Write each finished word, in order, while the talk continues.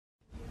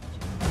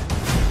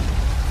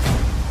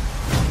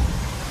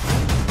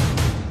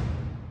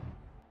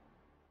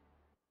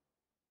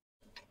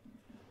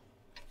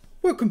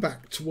Welcome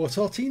back to What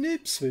Arty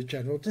Noobs with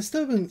General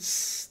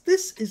Disturbance.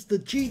 This is the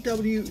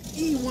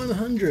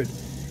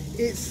GWE100.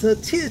 It's a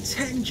tier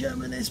 10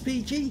 German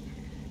SPG.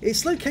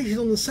 It's located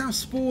on the south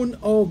spawn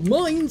of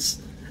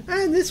Mines,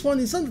 and this one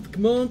is under the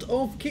command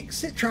of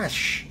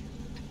kicsitrash.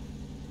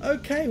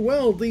 Okay,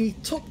 well, the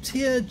top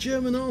tier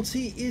German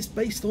Arty is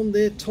based on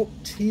their top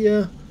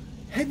tier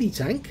heavy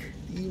tank,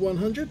 the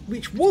E100,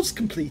 which was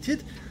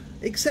completed,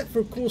 except for,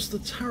 of course, the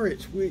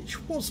turret,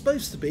 which was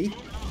supposed to be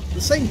the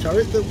same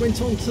turret that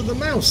went on to the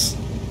mouse.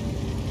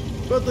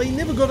 But they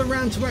never got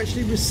around to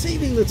actually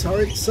receiving the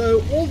turret,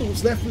 so all that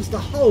was left was the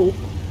hull,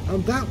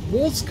 and that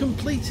was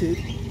completed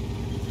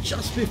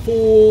just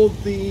before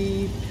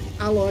the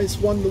Allies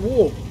won the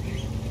war.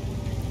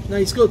 Now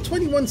he's got a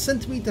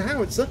 21cm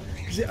howitzer,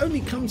 because it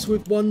only comes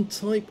with one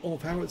type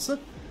of howitzer,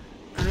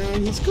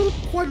 and he's got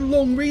quite a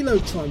long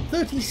reload time,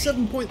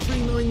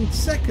 37.39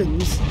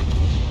 seconds.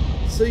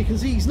 So you can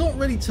see he's not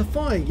ready to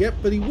fire yet,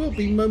 but he will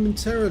be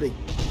momentarily.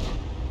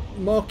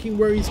 Marking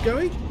where he's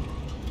going.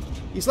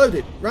 He's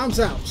loaded. Rounds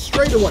out.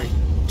 Straight away.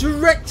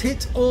 Direct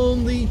hit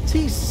on the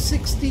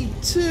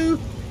T62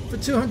 for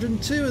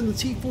 202 and the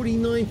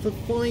T49 for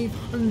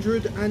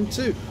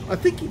 502. I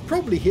think he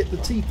probably hit the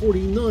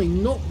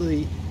T49, not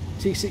the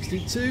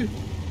T62.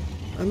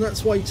 And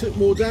that's why he took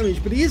more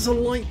damage. But he is a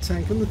light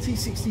tank and the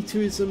T62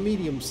 is a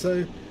medium.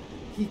 So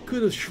he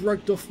could have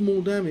shrugged off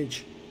more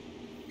damage.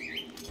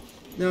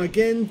 Now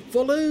again,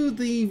 follow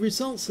the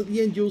results at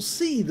the end. You'll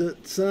see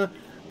that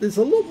there's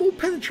a lot more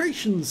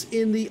penetrations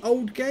in the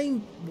old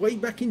game way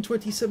back in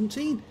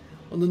 2017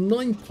 on the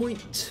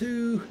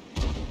 9.2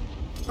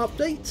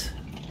 update,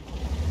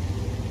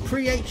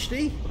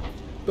 pre-HD,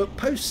 but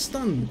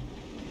post-stun.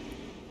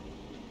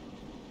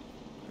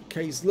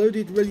 Okay, he's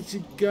loaded, ready to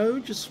go,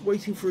 just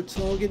waiting for a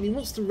target, and he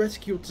wants the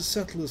reticule to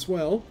settle as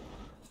well.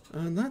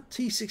 And that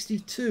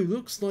T62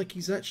 looks like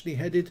he's actually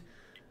headed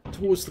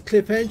towards the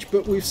cliff edge,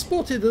 but we've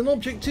spotted an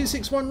object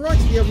 261 right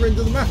at the other end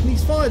of the map, and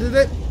he's fired at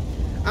it,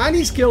 and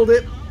he's killed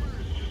it.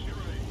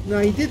 Now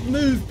he did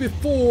move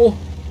before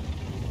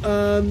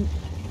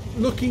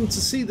looking to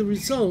see the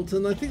result,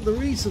 and I think the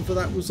reason for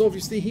that was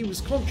obviously he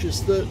was conscious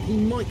that he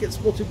might get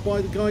spotted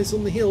by the guys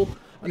on the hill,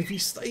 and if he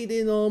stayed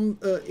in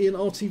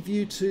Arty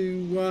view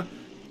to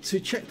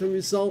check the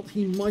result,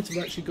 he might have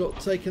actually got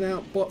taken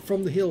out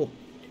from the hill.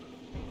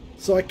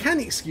 So I can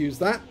excuse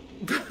that,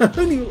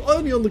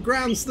 only on the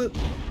grounds that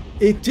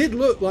it did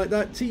look like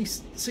that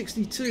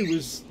T62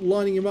 was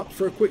lining him up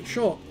for a quick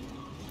shot.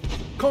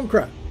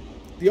 Conqueror.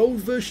 The old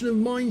version of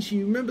Mines,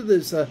 you remember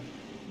there's the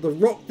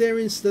rock there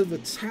instead of a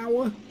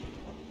tower?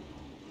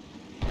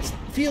 It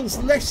feels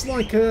less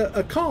like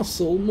a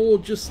castle, more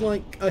just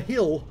like a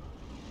hill.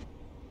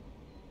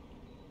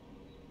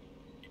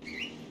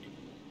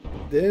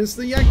 There's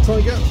the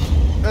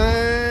JWCAH,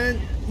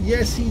 and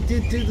yes, he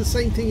did do the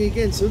same thing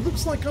again. So it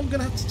looks like I'm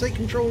going to have to take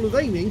control of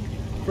aiming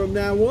from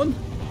now on,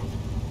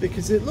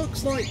 because it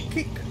looks like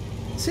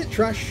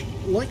kicsitrash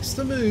likes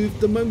to move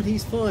the moment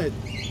he's fired,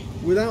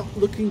 without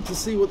looking to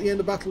see what the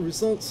end of battle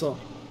results are.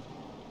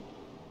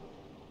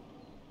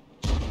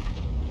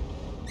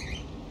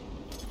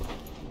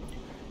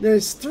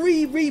 There's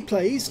 3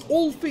 replays,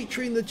 all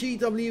featuring the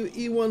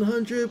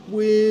GWE100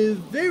 with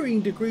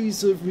varying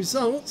degrees of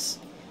results.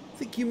 I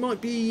think you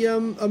might be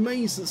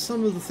amazed at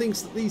some of the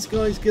things that these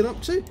guys get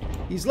up to.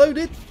 He's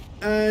loaded,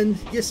 and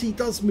yes, he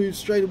does move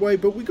straight away,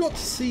 but we got to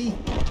see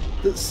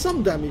that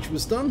some damage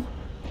was done.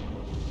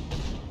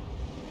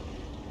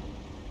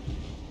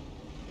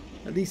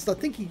 At least I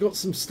think he got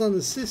some stun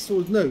assist,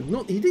 or no,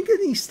 he didn't get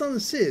any stun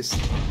assist.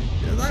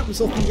 Yeah, that was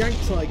off the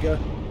JWCAH,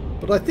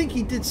 but I think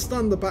he did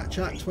stun the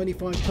Batchat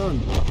 25 ton.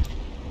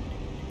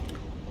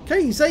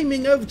 Okay, he's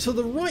aiming over to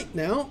the right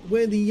now,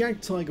 where the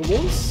JWCAH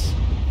was.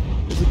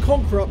 There's a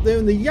Conqueror up there,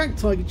 and the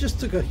JWCAH just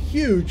took a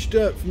huge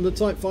dirt from the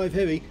Type 5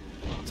 Heavy.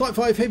 Type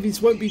 5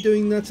 Heavies won't be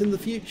doing that in the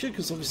future,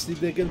 because obviously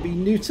they're going to be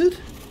neutered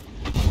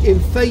in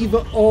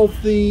favour of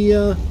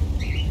the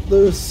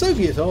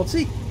Soviet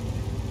Arty.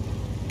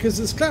 Because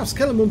as Klaus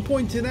Kellerman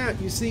pointed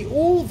out, you see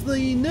all of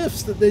the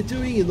nerfs that they're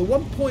doing in the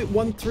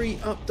 1.13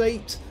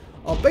 update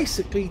are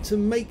basically to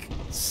make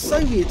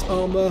Soviet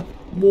armour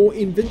more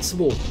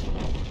invincible.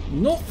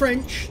 Not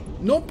French,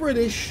 not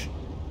British,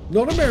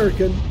 not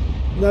American.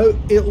 No,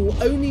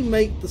 it'll only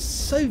make the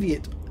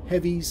Soviet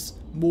heavies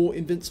more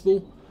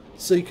invincible.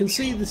 So you can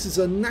see this is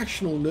a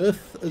national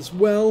nerf as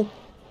well,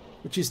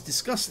 which is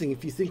disgusting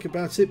if you think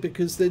about it,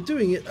 because they're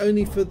doing it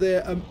only for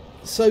their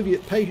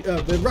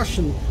their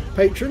Russian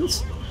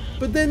patrons.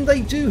 But then they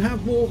do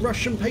have more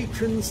Russian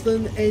patrons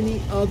than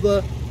any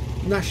other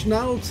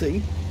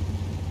nationality.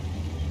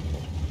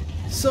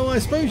 So I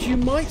suppose you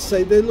might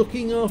say they're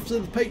looking after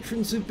the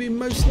patrons who've been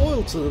most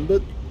loyal to them.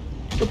 But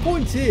the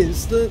point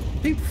is that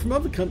people from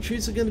other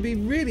countries are going to be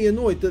really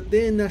annoyed that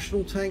their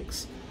national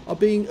tanks are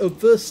being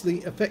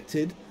adversely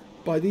affected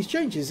by these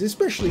changes,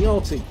 especially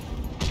Arty.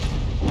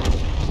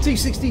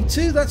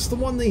 T62, that's the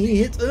one that he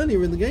hit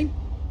earlier in the game.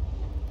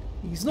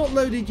 He's not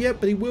loaded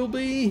yet, but he will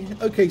be.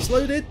 Okay, he's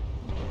loaded.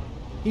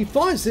 He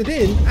fires it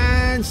in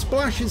and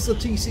splashes the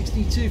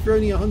T62 for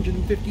only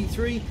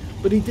 153.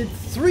 but he did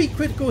 3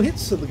 critical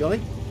hits to the guy.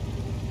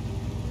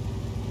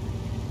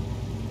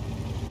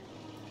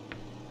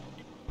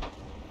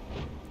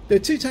 There are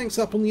 2 tanks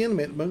up on the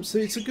enemy at the moment, so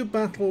it's a good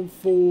battle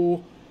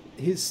for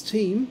his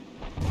team.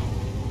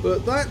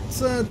 But that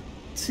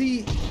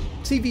TVP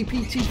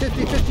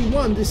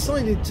T5051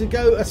 decided to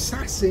go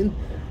assassin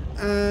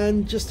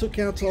and just took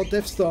out our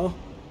Death Star.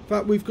 In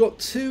fact, we've got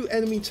 2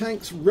 enemy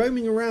tanks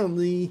roaming around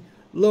the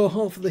lower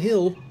half of the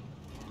hill,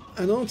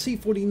 and our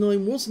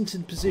T49 wasn't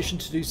in position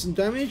to do some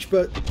damage,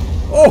 but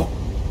oh,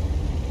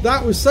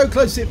 that was so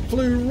close it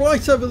flew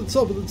right over the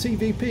top of the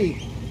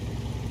TVP.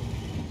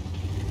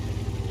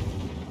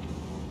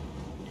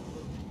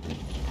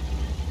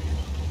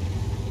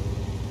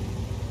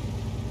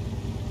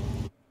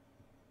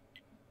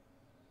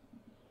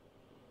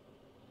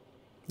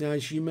 Now,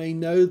 as you may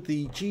know,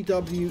 the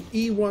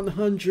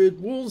GWE100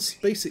 was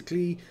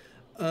basically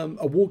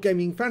a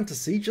wargaming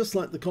fantasy, just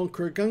like the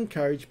Conqueror gun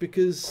carriage,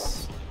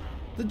 because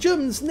the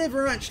Germans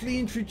never actually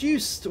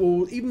introduced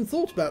or even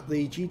thought about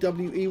the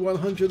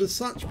GWE100 as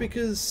such,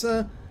 because,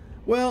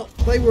 well,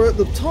 they were at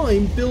the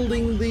time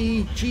building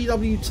the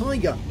GW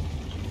Tiger.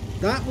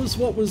 That was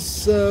what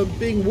was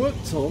being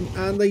worked on,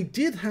 and they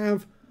did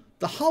have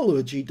the hull of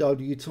a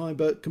GW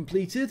Tiger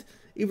completed,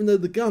 even though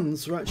the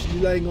guns were actually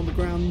laying on the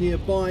ground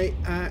nearby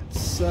at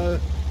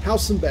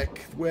Hausenbeck,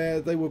 where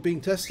they were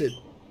being tested.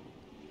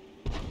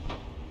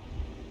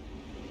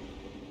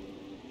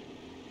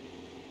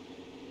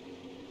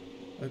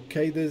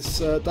 Okay, there's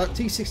that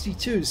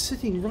T-62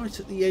 sitting right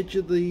at the edge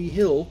of the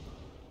hill,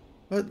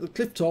 at the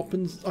cliff top,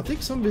 and I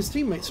think some of his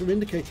teammates are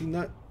indicating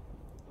that.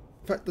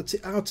 In fact,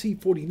 our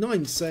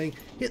T-49 is saying,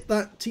 hit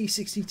that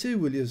T-62,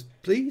 will you,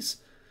 please?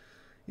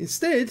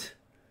 Instead,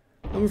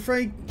 I'm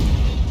afraid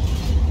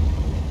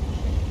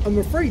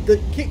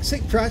that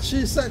kicsitrash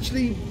is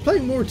actually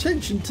paying more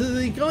attention to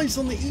the guys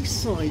on the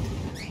east side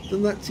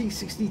than that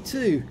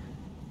T-62.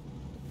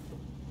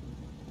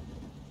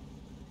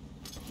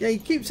 Yeah, he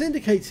keeps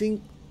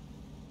indicating,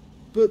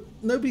 but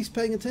nobody's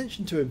paying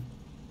attention to him.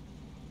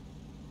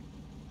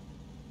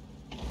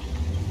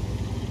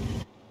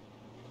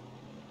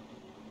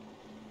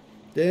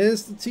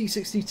 There's the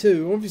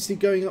T-62, obviously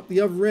going up the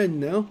other end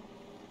now.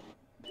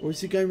 Or is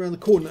he going around the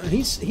corner? And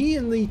he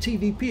and the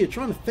TVP are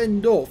trying to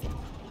fend off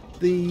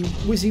the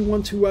Wizzy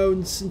 120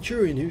 and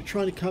Centurion, who are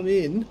trying to come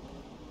in,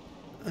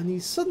 and he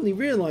suddenly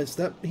realised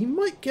that he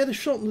might get a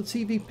shot on the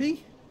TVP.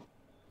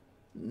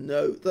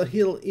 No, the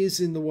hill is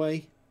in the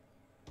way.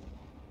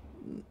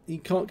 He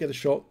can't get a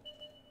shot.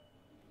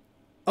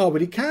 Oh,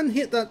 but he can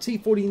hit that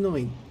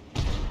T49.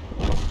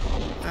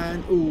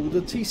 And oh,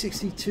 the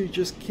T62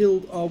 just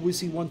killed our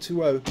Wizzy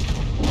 120.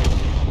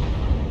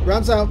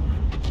 Rounds out.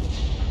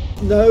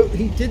 No,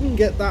 he didn't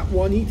get that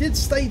one. He did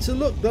stay to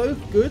look though.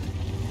 Good.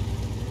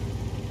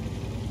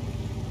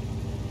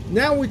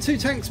 Now we're 2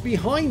 tanks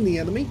behind the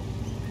enemy.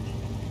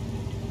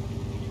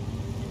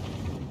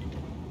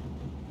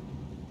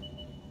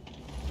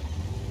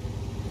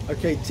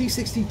 Okay,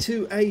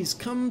 T-62A's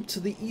come to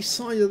the east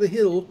side of the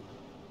hill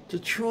to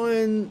try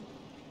and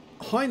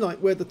highlight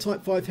where the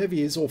Type 5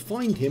 Heavy is, or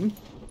find him.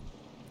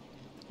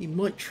 He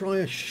might try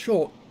a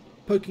shot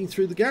poking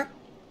through the gap.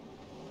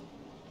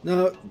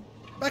 Now,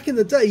 back in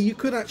the day, you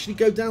could actually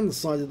go down the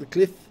side of the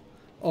cliff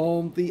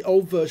on the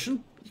old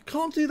version. You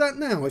can't do that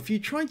now. If you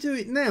try to do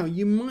it now,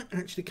 you might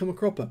actually come a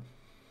cropper.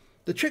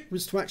 The trick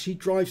was to actually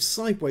drive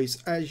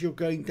sideways as you're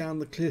going down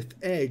the cliff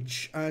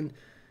edge, and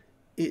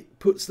it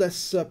puts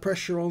less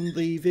pressure on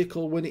the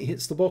vehicle when it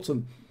hits the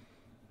bottom.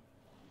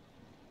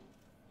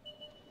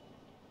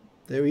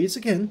 There he is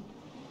again.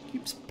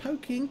 Keeps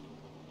poking.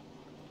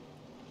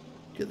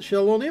 Get the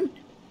shell on him.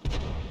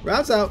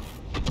 Rounds out.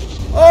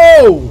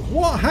 Oh!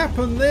 What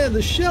happened there?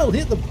 The shell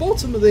hit the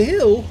bottom of the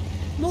hill,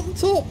 not the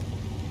top.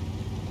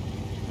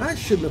 That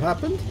shouldn't have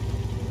happened.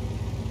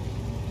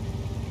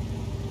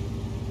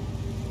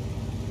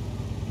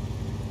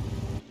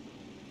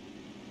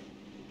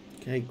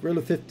 Okay,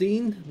 Gorilla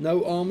 15,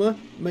 no armor.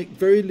 Make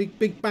very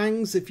big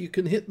bangs if you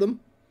can hit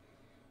them.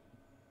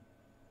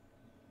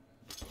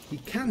 He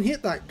can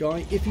hit that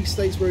guy if he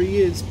stays where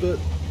he is, but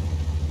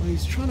well,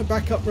 he's trying to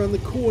back up around the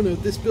corner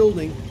of this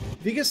building.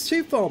 If he gets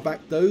too far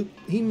back though,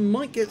 he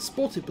might get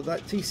spotted by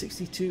that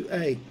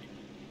T-62A.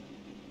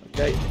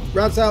 Okay,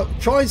 rounds out,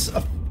 tries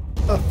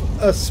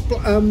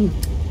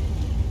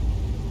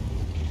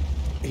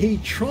he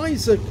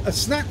tries a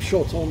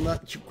snapshot on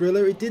that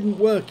Gorilla. It didn't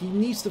work. He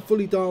needs to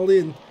fully dial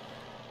in.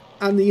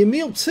 And the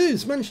Emil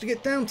 2's managed to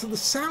get down to the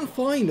South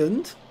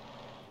Island,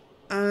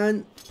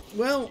 and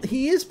well,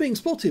 he is being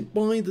spotted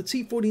by the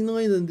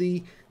T49 and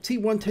the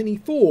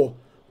T110E4.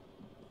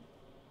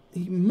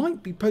 He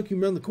might be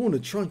poking around the corner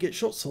to try and get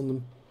shots on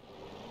them.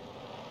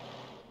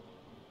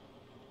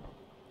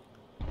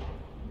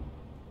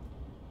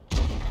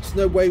 There's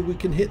no way we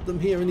can hit them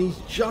here, and he's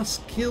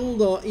just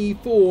killed our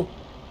E4.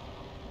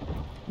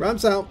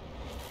 Rams out.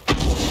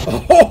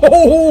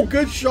 Oh,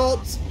 good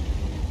shot.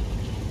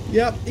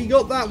 Yep, he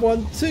got that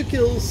one. 2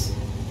 kills.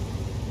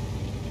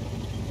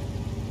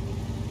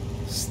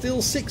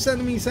 Still 6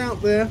 enemies out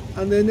there,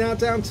 and they're now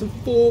down to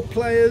 4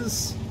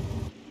 players.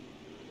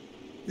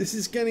 This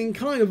is getting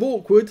kind of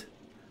awkward.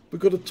 We've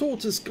got a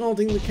Tortoise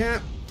guarding the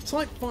cap.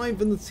 Type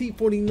 5 and the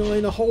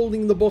T49 are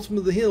holding the bottom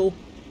of the hill.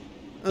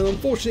 And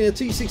unfortunately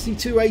a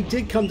T62A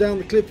did come down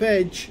the cliff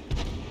edge.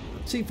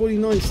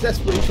 T49 is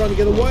desperately trying to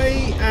get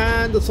away,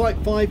 and the Type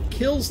 5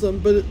 kills them,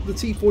 but the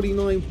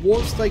T49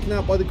 was taken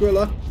out by the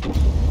Gorilla.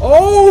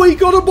 Oh, he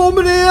got a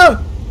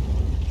bombardier!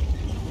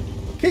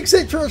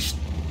 kicsitrash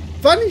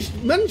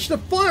managed to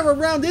fire a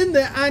round in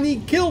there, and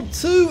he killed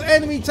 2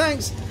 enemy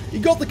tanks. He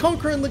got the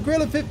Conqueror and the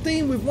Gorilla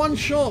 15 with 1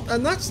 shot,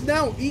 and that's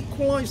now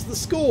equalised the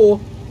score.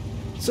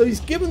 So he's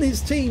given his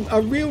team a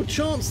real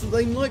chance that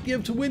they might be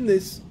able to win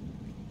this.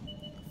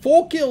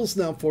 4 kills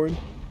now for him.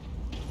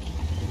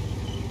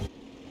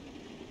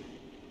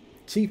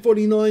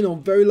 T49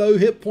 on very low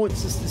hit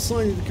points has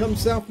decided to come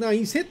south now.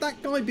 He's hit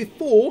that guy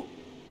before.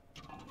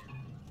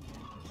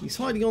 He's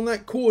hiding on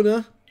that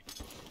corner.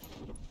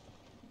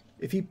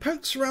 If he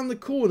pokes around the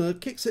corner,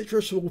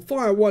 kicsitrash will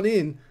fire one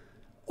in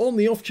on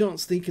the off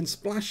chance that he can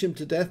splash him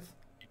to death.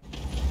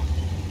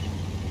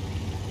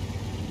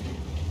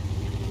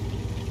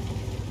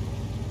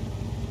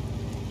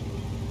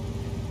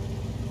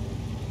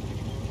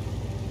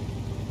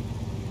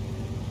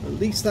 At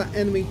least that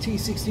enemy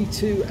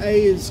T62A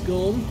is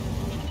gone.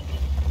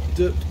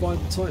 Dirked by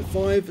the Type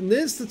 5. And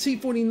there's the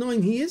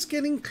T49. He is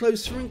getting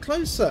closer and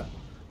closer.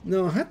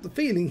 Now, I had the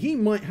feeling he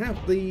might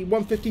have the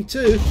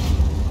 152.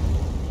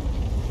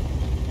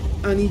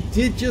 And he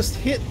did just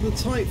hit the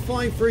Type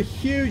 5 for a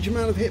huge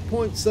amount of hit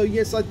points. So,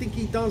 yes, I think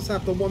he does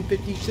have the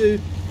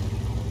 152.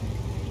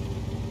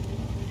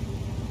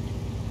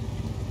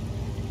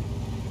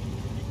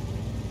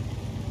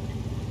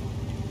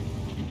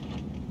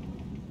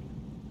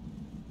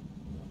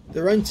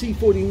 Their own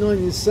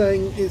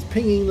T49 is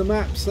pinging the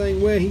map,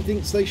 saying where he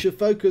thinks they should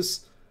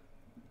focus.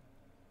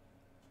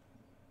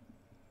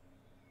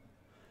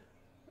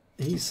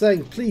 He's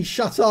saying, please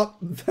shut up,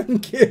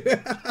 thank you.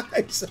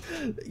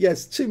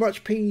 Yes, too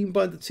much pinging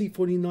by the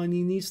T49,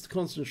 he needs to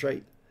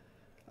concentrate.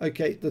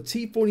 Okay, the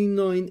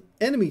T49,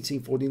 enemy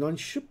T49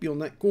 should be on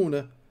that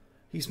corner.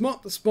 He's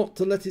marked the spot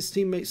to let his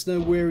teammates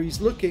know where he's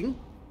looking.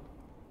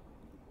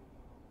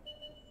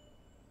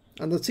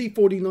 And the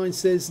T49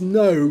 says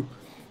no.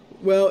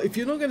 Well, if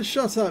you're not going to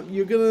shut up,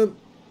 you're going to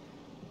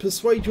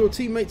persuade your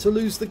teammate to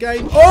lose the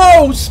game.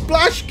 Oh,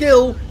 splash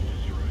kill!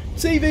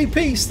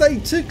 TVP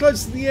stayed too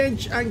close to the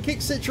edge, and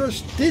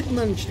kicsitrash did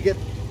manage to get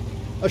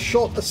a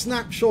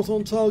snapshot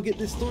on target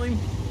this time.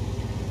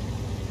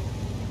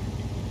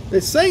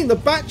 They're saying the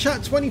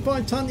Batchat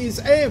 25 ton is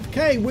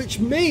AFK, which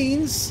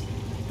means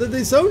that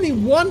there's only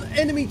one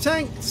enemy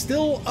tank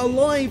still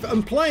alive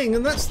and playing,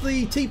 and that's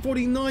the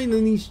T49,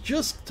 and he's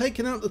just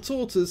taken out the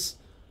Tortoise.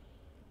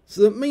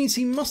 So that means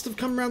he must have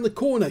come around the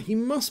corner. He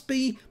must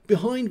be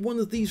behind one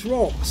of these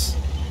rocks.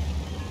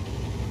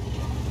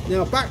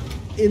 Now, back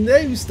in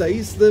those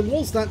days, there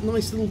was that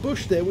nice little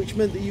bush there, which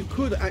meant that you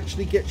could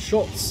actually get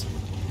shots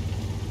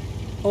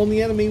on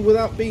the enemy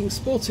without being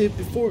spotted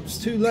before it was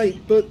too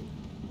late. But,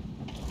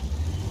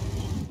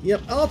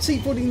 yep,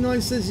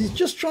 RT49 says he's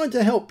just trying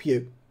to help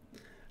you.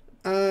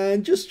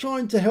 And just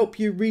trying to help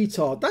you,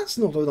 retard. That's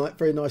not a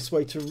very nice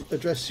way to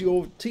address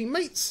your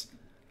teammates.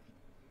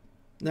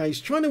 Now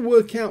he's trying to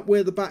work out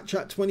where the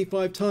Batchat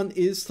 25 ton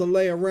is to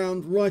lay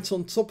around right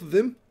on top of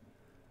him.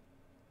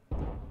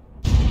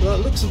 That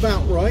looks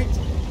about right.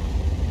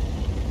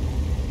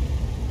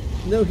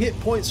 No hit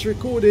points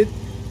recorded.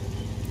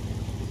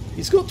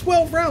 He's got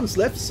 12 rounds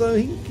left, so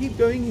he can keep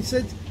going. He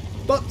said,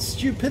 but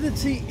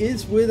stupidity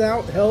is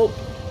without help.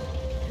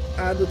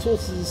 And the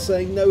Tortoise is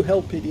saying, no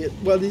help, idiot.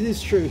 Well, it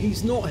is true.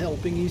 He's not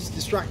helping. He's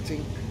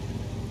distracting.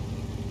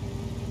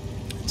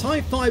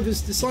 Type 5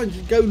 has decided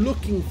to go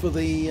looking for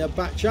the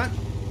Batchat,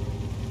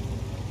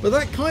 but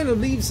that kind of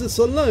leaves us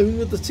alone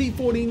with the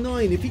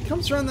T49. If he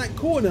comes around that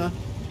corner,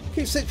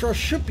 kicsitrash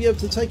should be able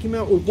to take him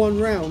out with 1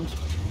 round,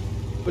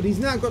 but he's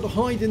now got to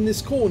hide in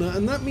this corner,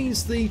 and that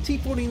means the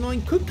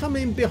T49 could come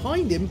in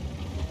behind him,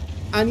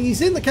 and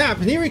he's in the cap,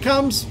 and here he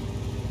comes.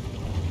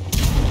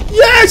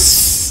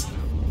 Yes!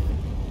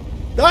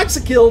 That's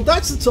a kill,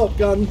 that's a Top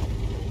Gun,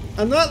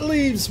 and that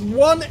leaves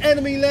 1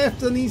 enemy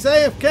left, and he's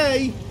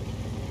AFK.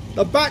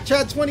 The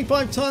Batchat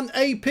 25 ton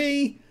AP,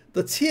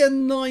 the tier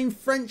 9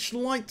 French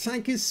light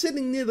tank is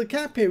sitting near the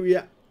cap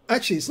area.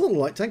 Actually, it's not a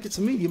light tank, it's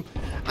a medium.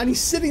 And he's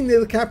sitting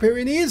near the cap area,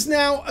 and he is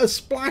now a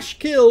splash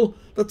kill.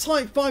 The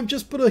Type 5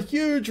 just put a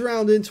huge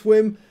round into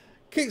him.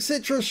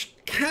 kicsitrash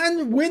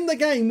can win the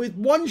game with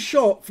 1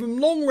 shot from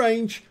long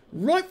range,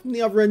 right from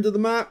the other end of the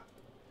map.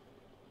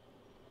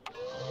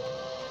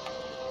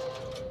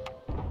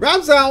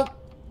 Rounds out.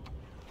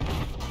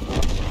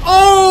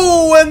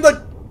 Oh, and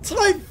the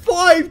Type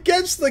 5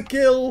 gets the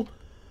kill,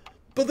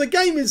 but the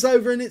game is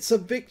over and it's a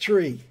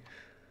victory.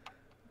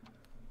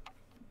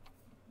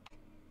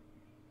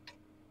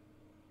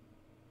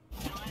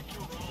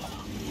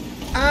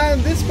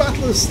 And this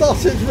battle has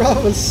started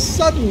rather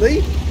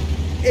suddenly.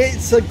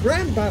 It's a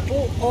grand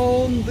battle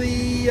on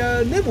the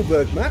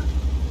Nebelberg map,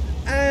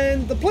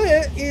 and the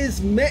player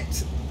is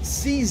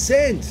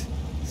SCTZ,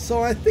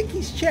 so I think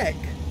he's Czech,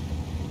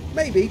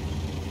 maybe.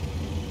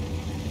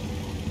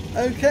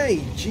 Okay,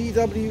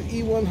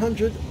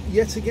 GWE100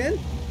 yet again.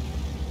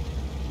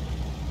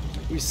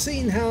 We've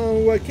seen how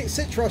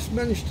kicsitrash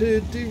managed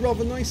to do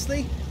rather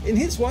nicely in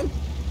his one.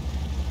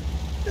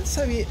 Let's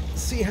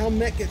see how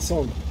Mech gets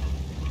on.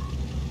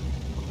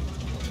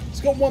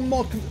 It's got 1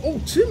 mark of, oh,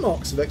 2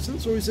 marks of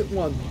excellence, or is it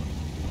 1?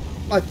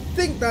 I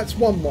think that's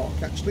 1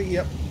 mark actually,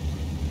 yep.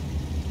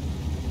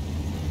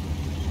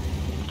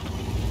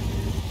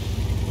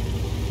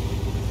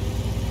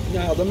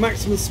 Now the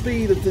maximum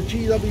speed of the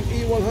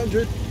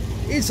GWE100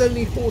 is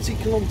only 40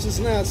 kilometers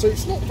an hour, so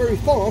it's not very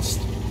fast,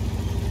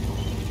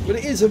 but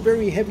it is a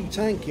very heavy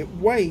tank. It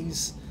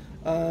weighs,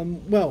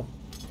 well,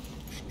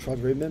 try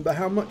to remember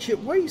how much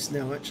it weighs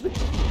now actually.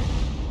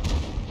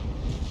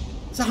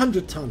 It's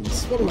 100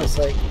 tons, what am I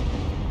saying?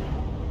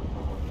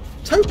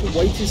 Total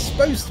weight is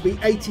supposed to be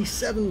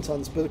 87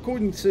 tons, but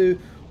according to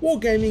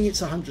Wargaming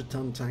it's a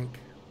 100-ton tank.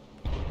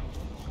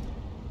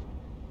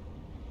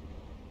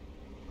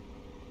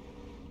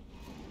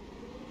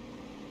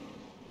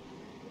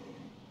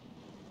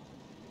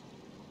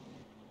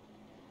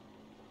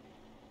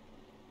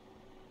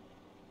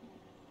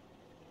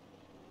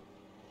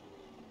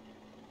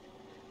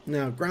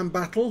 Now, grand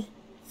battle,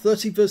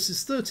 30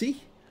 versus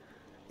 30.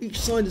 Each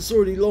side has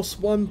already lost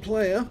 1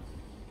 player.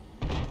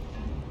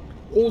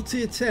 All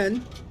tier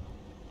 10.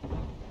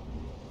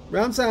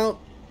 Rounds out.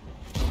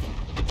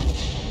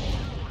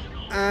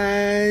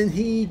 And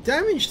he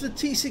damaged the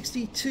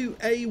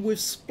T62A with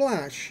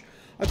splash.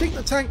 I think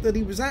the tank that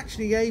he was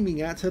actually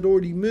aiming at had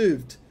already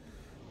moved.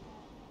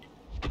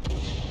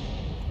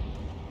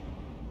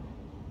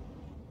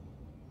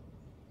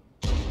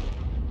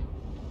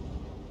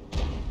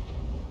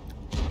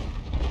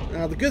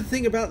 Now the good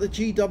thing about the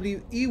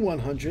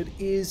GWE100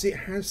 is it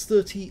has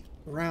 30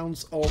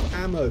 rounds of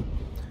ammo.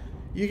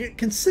 You get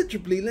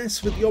considerably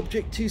less with the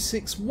Object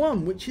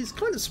 261, which is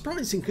kind of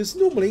surprising because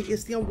normally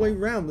it's the other way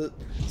around, that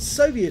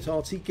Soviet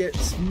Arty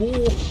gets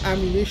more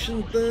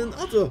ammunition than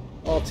other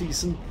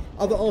Artys, and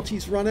other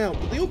Artys run out.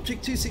 But the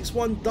Object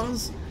 261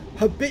 does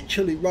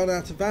habitually run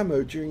out of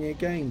ammo during a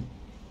game.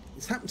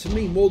 It's happened to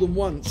me more than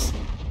once.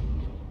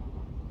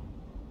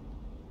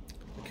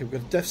 Okay, we've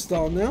got a Death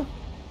Star now,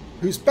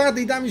 who's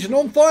badly damaged and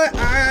on fire,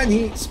 and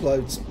he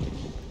explodes.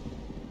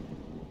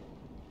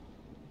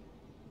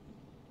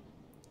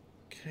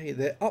 Okay,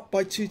 they're up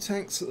by 2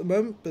 tanks at the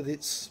moment, but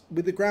it's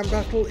with the grand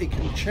battle, it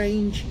can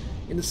change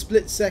in a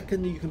split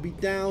second. You can be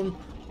down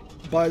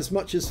by as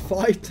much as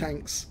 5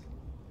 tanks.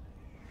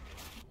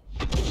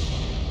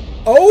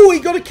 Oh, he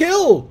got a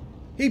kill!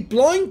 He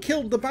blind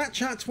killed the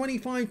Batchat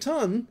 25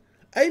 ton,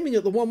 aiming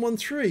at the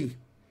 113.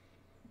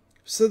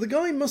 So the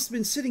guy must have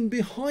been sitting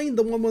behind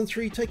the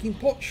 113 taking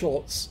pot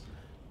shots,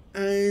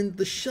 and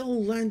the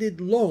shell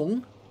landed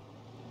long.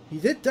 He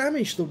did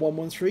damage the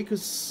 113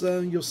 because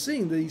you're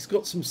seeing that he's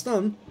got some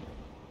stun.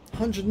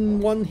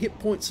 101 hit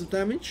points of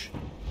damage.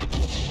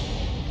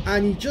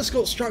 And he just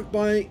got struck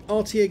by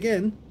Arty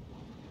again.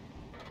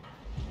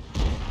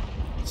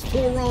 It's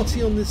 4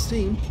 Arty on this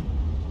team.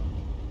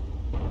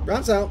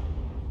 Rounds out.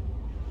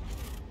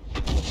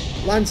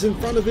 Lands in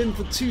front of him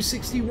for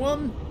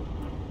 261.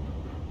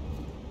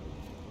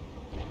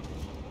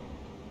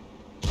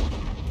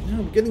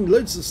 Now we're getting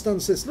loads of stun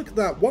assists. Look at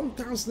that,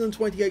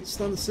 1028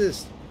 stun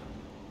assists.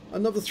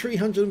 Another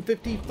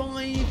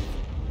 355.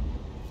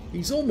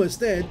 He's almost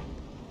dead.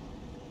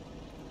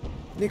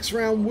 Next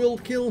round will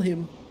kill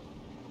him.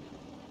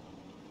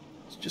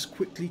 Just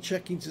quickly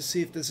checking to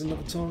see if there's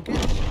another target.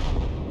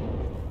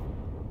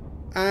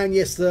 And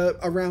yes, a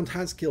round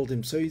has killed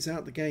him, so he's out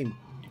of the game.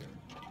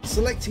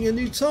 Selecting a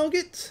new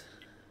target.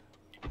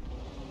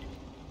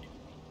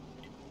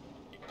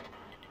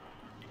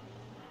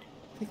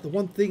 I think the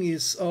one thing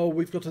is, oh,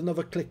 we've got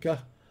another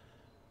clicker.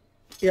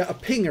 Yeah, a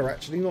pinger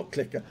actually, not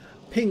clicker.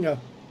 Pinger.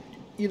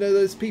 You know,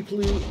 those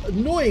people who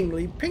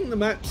annoyingly ping the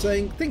map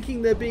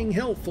thinking they're being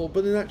helpful,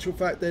 but in actual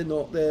fact they're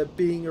not. They're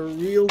being a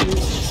real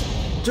nuisance.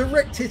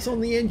 Direct hit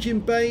on the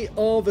engine bay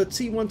of a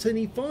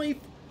T125.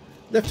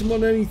 Left him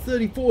on only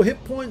 34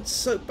 hit points.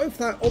 So both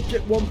that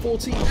Object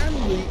 140 and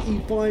the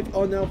E5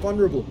 are now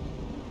vulnerable.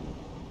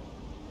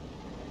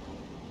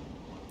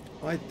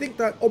 I think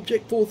that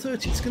Object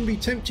 430 is going to be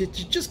tempted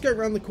to just go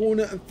around the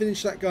corner and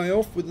finish that guy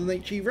off with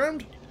an HE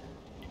round.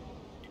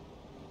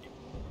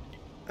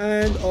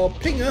 And our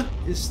pinger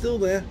is still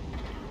there.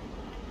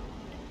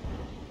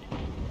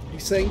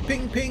 He's saying,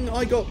 ping ping,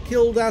 I got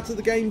killed out of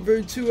the game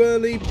very too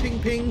early. Ping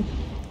ping,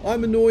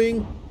 I'm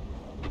annoying.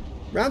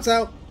 Rounds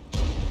out.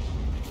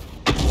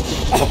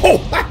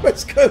 Oh, that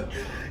was good.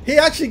 He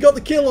actually got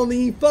the kill on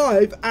the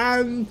E5,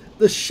 and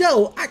the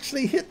shell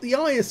actually hit the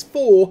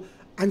IS-4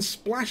 and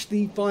splashed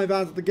the E5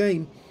 out of the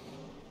game.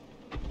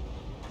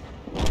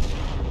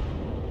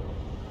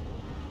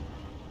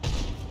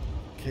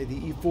 Okay, the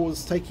E4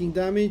 is taking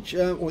damage,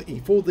 or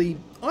E4, the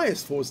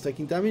IS-4 is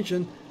taking damage,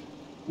 and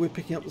we're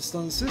picking up the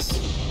stun assist.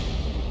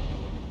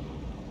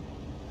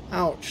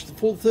 Ouch, the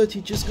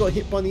 430 just got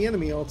hit by the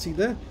enemy Arty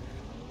there.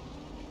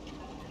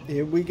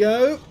 Here we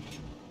go.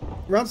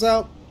 Rounds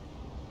out.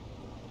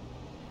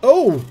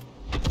 Oh!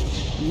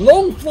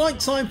 Long flight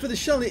time for the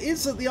shell. It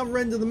is at the other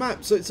end of the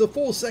map, so it's a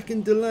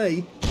 4-second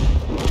delay.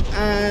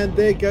 And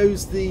there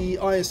goes the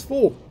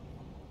IS-4.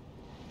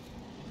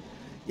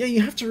 Yeah,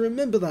 you have to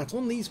remember that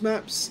on these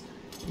maps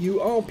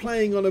you are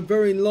playing on a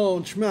very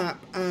large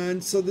map,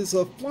 and so there's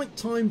a flight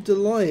time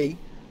delay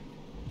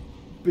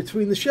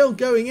between the shell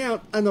going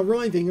out and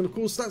arriving. And of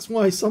course that's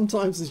why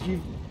sometimes, as you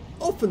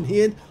often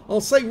hear, I'll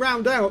say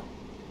round out.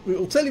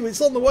 It'll tell you it's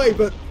on the way,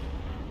 but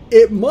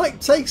it might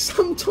take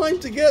some time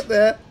to get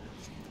there,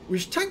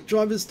 which tank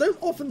drivers don't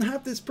often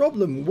have this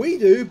problem. We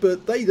do,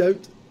 but they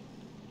don't.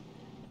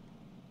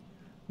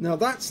 Now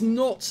that's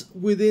not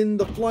within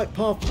the flight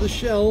path of the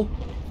shell.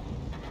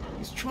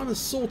 He's trying to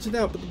sort it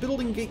out, but the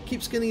building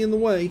keeps getting in the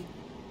way.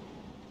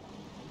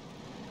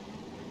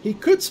 He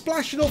could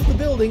splash it off the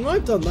building.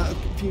 I've done that a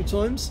few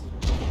times.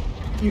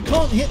 You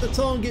can't hit the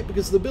target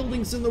because the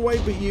building's in the way,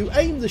 but you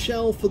aim the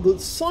shell for the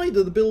side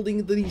of the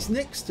building that he's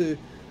next to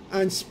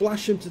and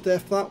splash him to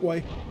death that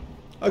way.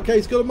 Okay,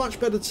 he's got a much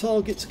better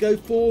target to go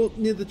for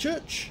near the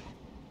church.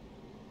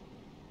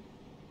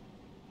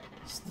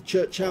 It's the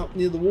church out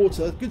near the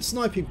water. Good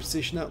sniping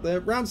position out there.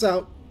 Rounds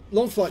out.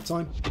 Long flight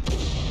time.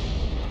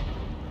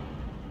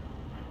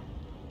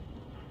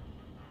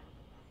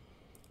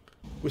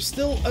 We're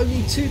still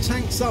only 2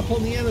 tanks up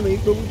on the enemy,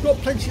 but we've got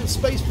plenty of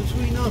space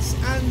between us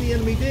and the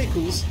enemy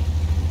vehicles.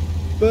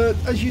 But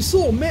as you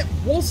saw, Met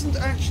wasn't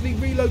actually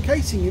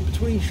relocating in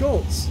between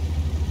shots.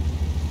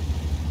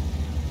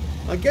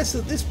 I guess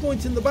at this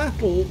point in the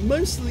battle,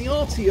 most of the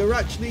Arty are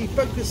actually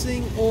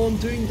focusing on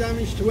doing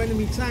damage to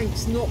enemy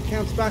tanks, not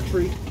counter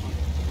battery.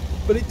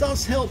 But it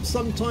does help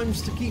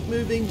sometimes to keep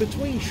moving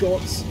between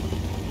shots,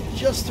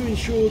 just to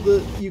ensure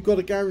that you've got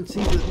a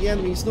guarantee that the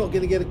enemy's not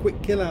going to get a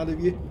quick kill out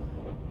of you.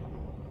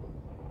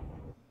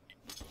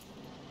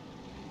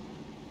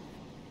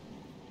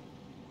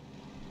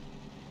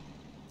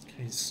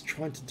 He's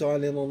trying to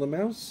dial in on the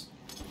mouse.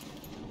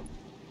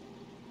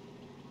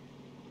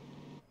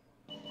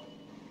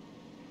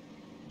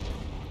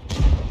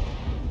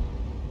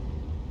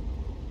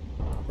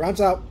 Rounds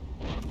out.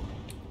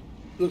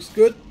 Looks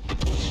good.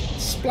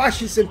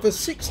 Splashes him for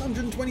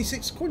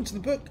 626 according to the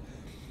book.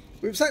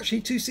 But it was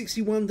actually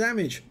 261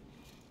 damage.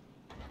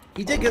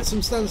 He did get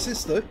some stun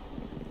assist though.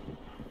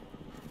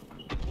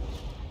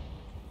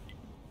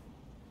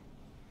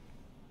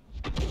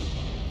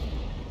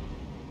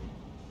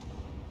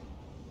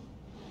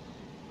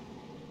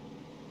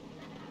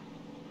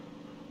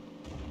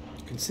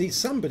 See,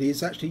 somebody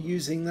is actually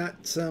using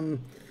that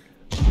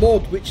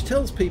mod which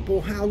tells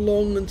people how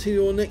long until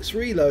your next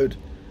reload.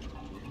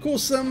 Of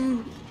course,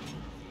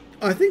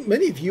 I think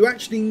many of you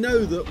actually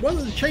know that one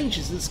of the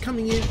changes that's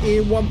coming in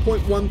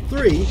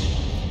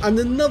 1.13, and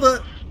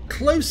another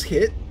close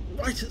hit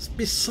right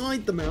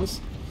beside the mouse.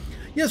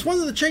 Yes, one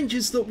of the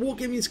changes that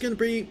Wargaming is going to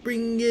be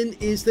bringing in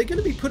is they're going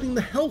to be putting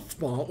the health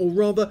bar, or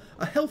rather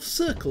a health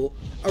circle,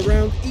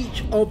 around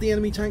each of the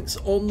enemy tanks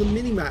on the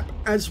minimap,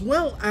 as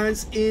well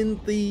as in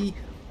the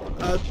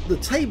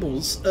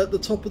tables at the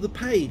top of the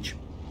page.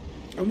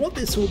 And what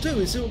this will do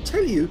is it will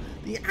tell you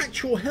the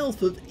actual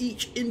health of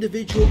each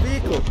individual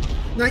vehicle.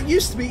 Now, it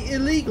used to be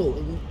illegal,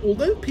 and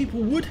although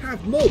people would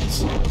have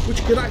mods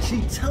which could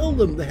actually tell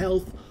them the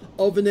health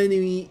of an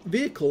enemy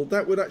vehicle,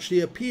 that would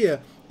actually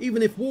appear.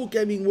 Even if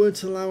Wargaming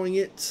weren't allowing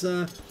it,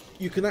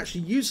 you can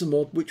actually use a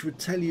mod which would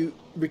tell you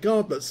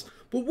regardless.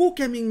 But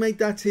Wargaming made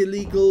that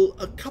illegal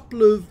a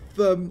couple of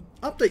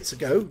updates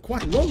ago,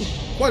 quite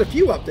a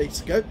few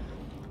updates ago.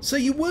 So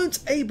you weren't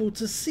able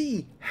to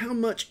see how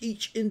much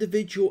each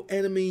individual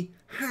enemy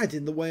had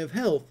in the way of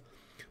health.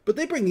 But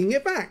they're bringing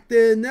it back.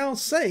 They're now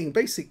saying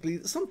basically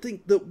that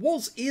something that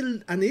was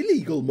an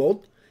illegal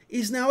mod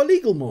is now a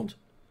legal mod.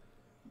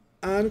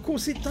 And of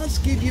course it does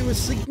give you a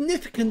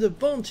significant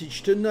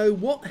advantage to know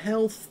what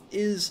health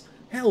is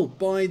held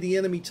by the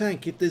enemy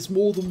tank if there's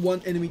more than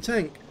one enemy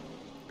tank.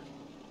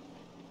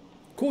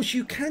 Of course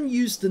you can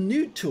use the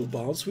new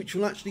toolbars which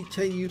will actually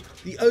tell you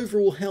the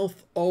overall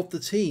health of the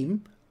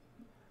team.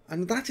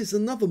 And that is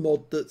another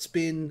mod that's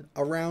been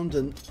around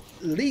and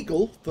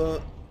legal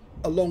for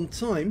a long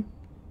time.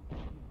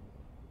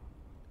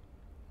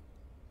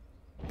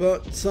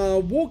 But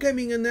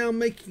Wargaming are now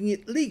making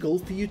it legal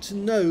for you to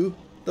know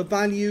the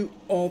value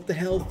of the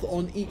health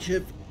on each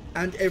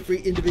and every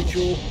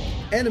individual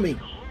enemy.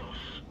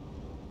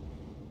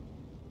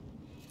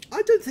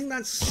 I don't think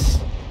that's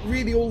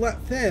really all that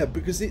fair,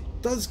 because it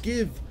does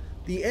give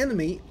the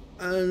enemy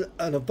an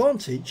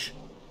advantage.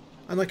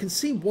 And I can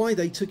see why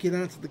they took it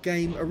out of the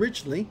game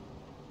originally.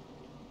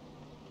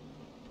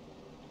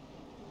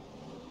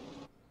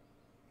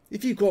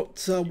 If you've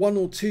got 1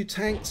 or 2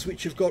 tanks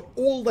which have got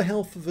all the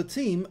health of a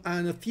team,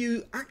 and a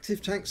few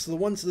active tanks are the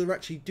ones that are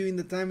actually doing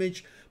the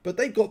damage, but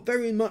they've got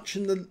very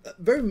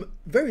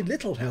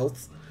little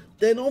health,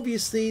 then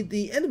obviously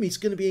the enemy's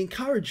going to be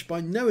encouraged by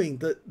knowing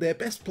that their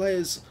best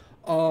players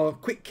are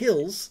quick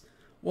kills,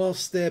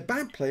 whilst their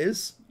bad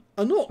players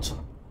are not.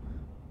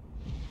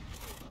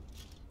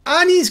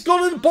 And he's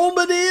got a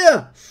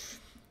bombardier!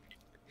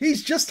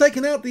 He's just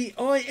taken out the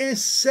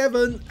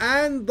IS-7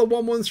 and the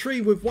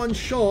 113 with one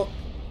shot.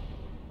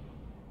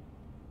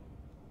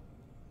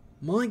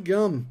 My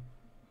gum.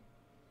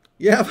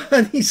 Yeah, I've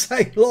heard you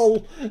say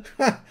lol.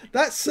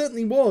 That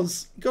certainly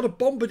was. You got a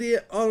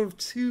bombardier out of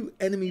 2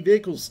 enemy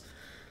vehicles.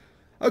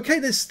 Okay,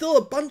 there's still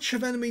a bunch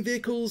of enemy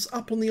vehicles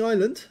up on the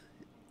island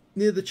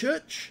near the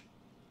church.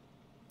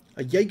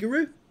 A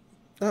Jaegeru.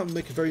 That would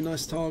make a very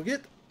nice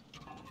target.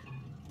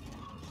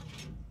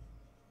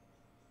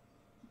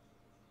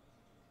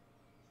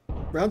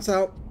 Rounds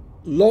out.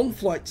 Long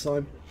flight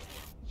time.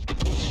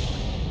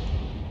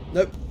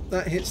 Nope,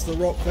 that hits the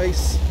rock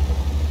face.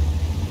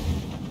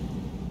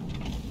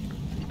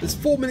 There's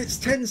 4 minutes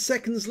 10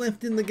 seconds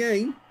left in the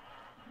game.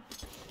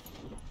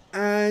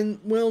 And,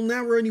 well,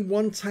 now we're only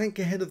 1 tank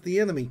ahead of the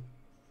enemy.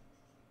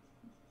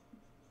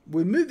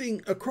 We're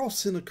moving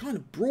across in a kind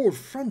of broad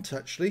front,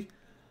 actually.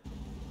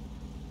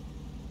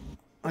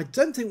 I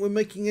don't think we're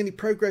making any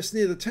progress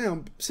near the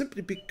town,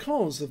 simply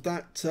because of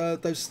that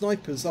those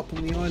snipers up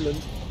on the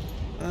island.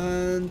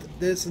 And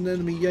there's an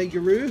enemy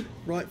Jaegeru,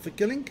 right for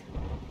killing.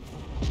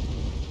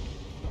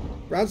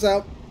 Rounds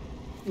out.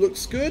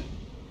 Looks good.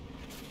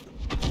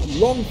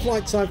 Long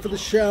flight time for the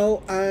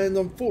shell, and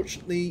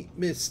unfortunately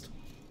missed.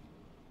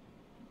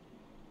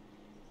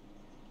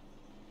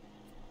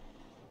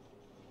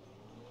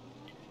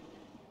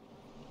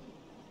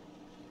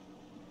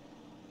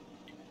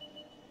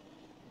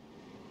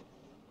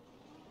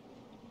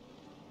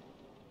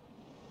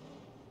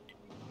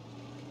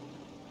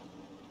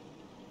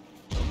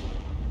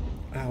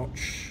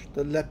 Ouch.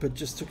 The Leopard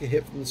just took a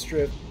hit from the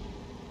strip.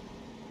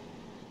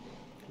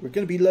 We're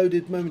going to be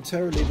loaded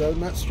momentarily though,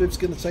 and that strip's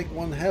going to take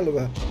one hell of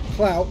a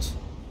clout.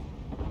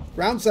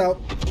 Rounds out.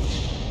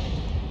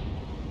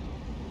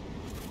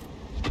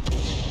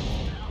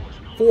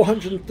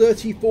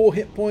 434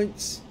 hit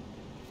points.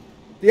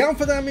 The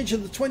alpha damage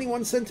of the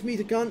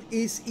 21cm gun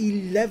is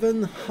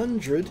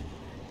 1100.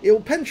 It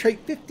will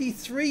penetrate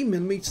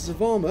 53mm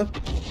of armour.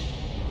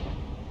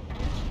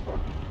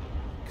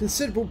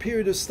 Considerable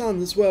period of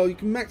stun as well. You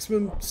can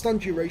maximum stun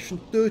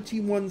duration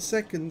 31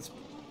 seconds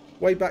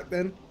way back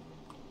then.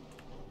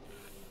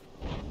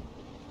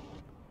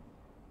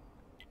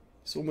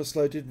 It's almost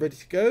loaded, ready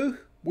to go.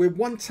 We're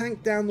 1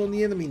 tank down on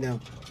the enemy now.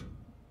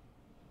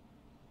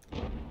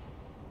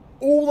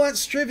 All that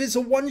striv is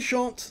a one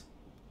shot.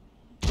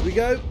 Here we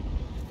go.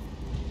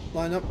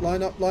 Line up,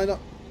 line up, line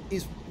up.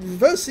 He's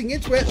reversing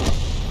into it.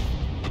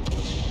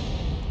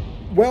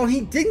 Well,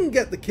 he didn't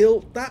get the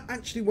kill. That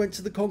actually went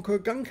to the Conqueror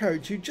gun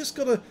carriage, who just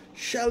got a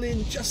shell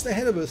in just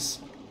ahead of us.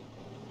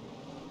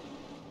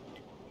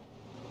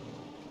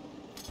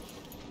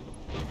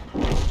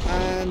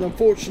 And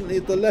unfortunately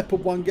the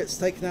Leopard one gets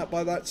taken out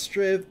by that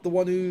striv, the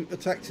one who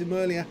attacked him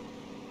earlier.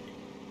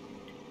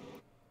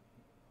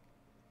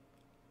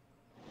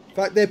 In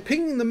fact, they're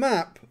pinging the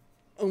map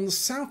on the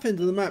south end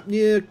of the map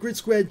near grid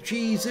square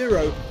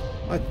G0.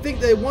 I think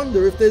they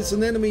wonder if there's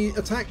an enemy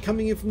attack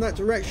coming in from that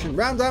direction.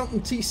 Round out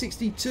and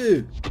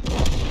T62.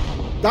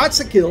 That's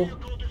a kill.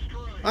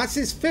 That's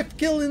his 5th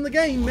kill in the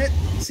game,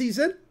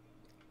 CZ.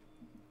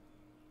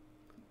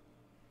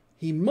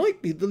 He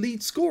might be the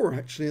lead scorer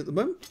actually at the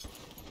moment.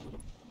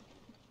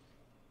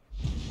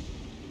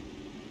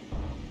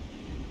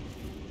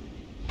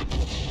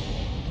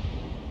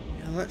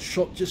 Yeah, that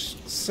shot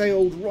just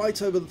sailed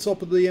right over the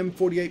top of the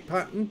M48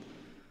 pattern.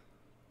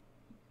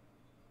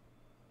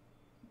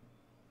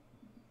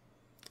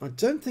 I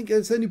don't think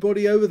there's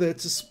anybody over there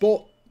to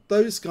spot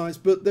those guys,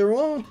 but there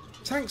are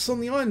tanks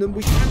on the island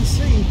we can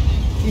see.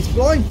 He's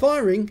blind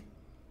firing.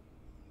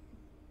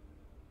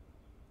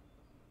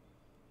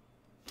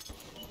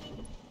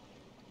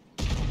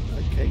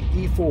 Okay,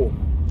 E4.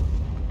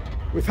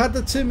 We've had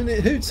the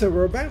 2-minute hooter.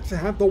 We're about to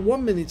have the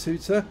 1-minute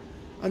hooter,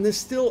 and there's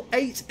still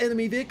 8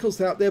 enemy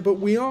vehicles out there, but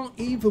we aren't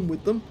even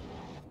with them.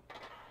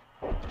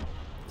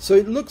 So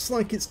it looks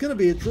like it's going to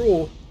be a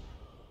draw.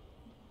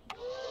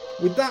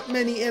 With that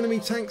many enemy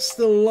tanks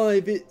still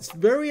alive, it's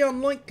very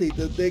unlikely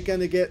that they're going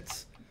to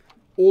get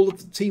all of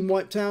the team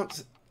wiped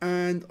out,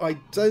 and I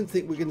don't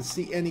think we're going to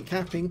see any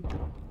capping.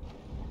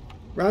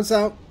 Rounds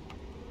out.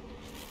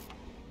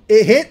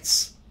 It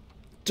hits.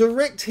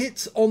 Direct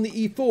hit on the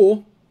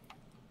E4.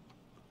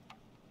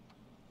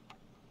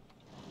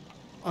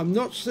 I'm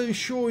not so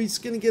sure he's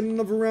going to get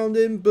another round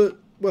in, but,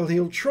 well,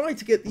 he'll try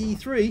to get the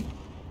E3.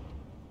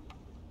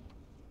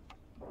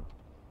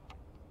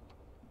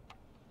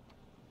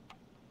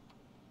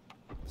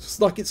 Looks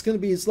like it's going to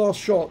be his last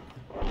shot.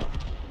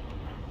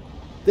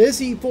 There's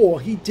E4.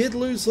 He did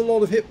lose a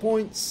lot of hit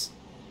points.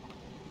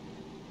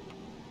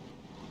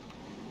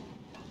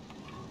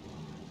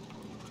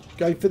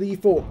 Going for the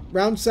E4.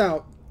 Rounds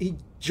out. He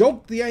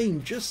jogged the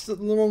aim just at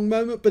the wrong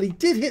moment, but he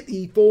did hit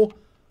the E4.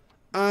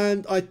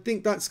 And I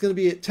think that's going to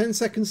be it. 10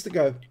 seconds to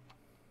go.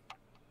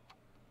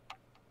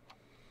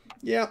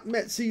 Yeah,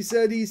 Metzi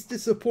said he's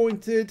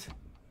disappointed.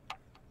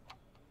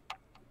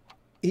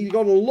 He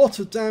got a lot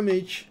of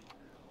damage.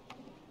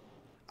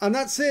 And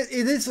that's it.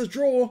 It is a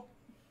draw.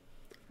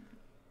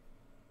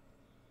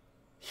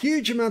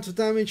 Huge amount of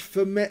damage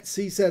for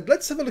Metzi.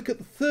 Let's have a look at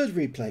the third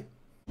replay.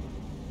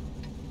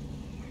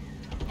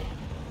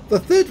 The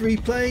third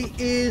replay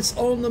is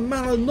on the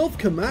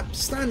Malinovka map.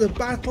 Standard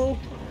battle.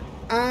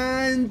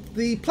 And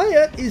the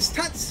player is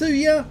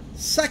Tatsuya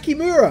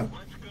Sakimura.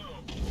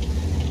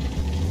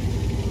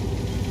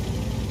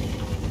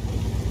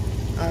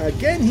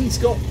 Again, he's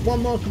got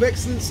 1 mark of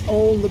excellence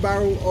on the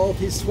barrel of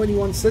his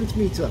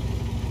 21cm.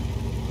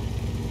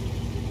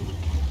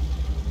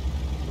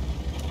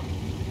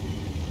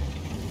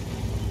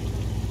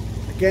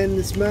 Again,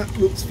 this map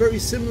looks very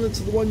similar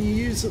to the one you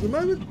use at the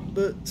moment,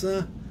 but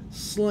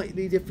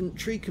slightly different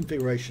tree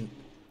configuration.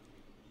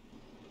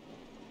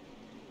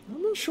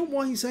 I'm not sure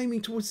why he's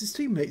aiming towards his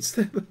teammates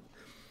there, but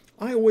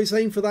I always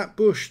aim for that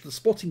bush, the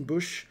spotting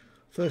bush,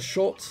 first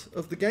shot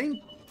of the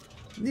game.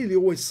 Nearly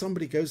always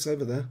somebody goes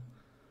over there.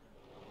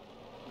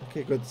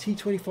 Okay, got the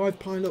T-25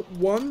 Pilot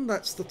 1.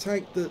 That's the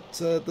tank that,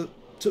 that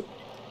took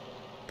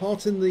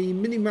part in the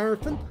mini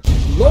marathon.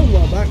 Long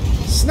while back.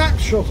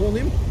 Snapshot on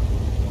him.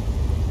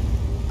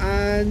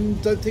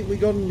 And don't think we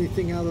got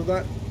anything out of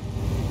that.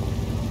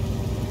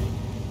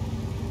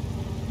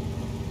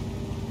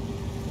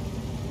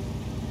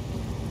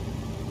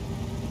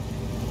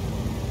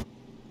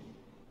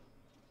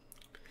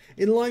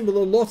 In line with a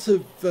lot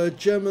of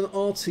German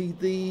Arty,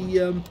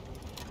 the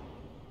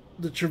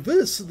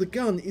traverse of the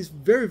gun is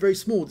very, very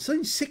small. It's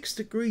only 6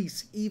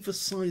 degrees either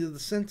side of the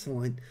center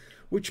line,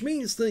 which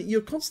means that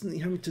you're constantly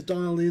having to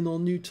dial in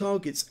on new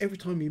targets every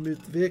time you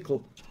move the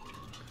vehicle.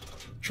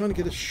 Trying to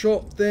get a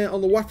shot there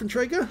on the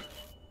Waffenträger,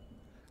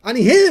 and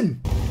he hit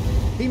him.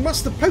 He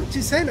must have poked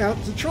his head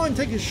out to try and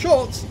take a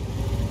shot,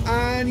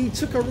 and he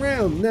took a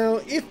round. Now,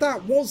 if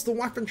that was the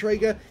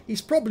Waffenträger,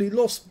 he's probably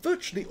lost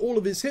virtually all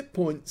of his hit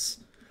points.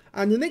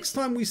 And the next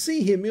time we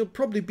see him, he'll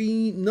probably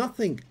be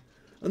nothing.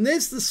 And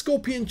there's the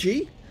Scorpion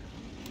G.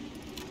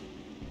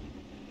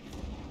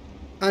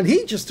 And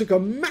he just took a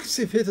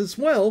massive hit as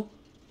well.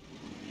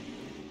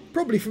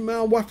 Probably from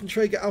our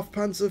Waffenträger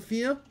Aufpanzer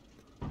 4.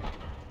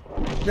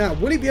 Now,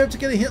 will he be able to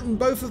get a hit on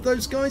both of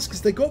those guys?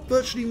 Because they got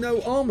virtually no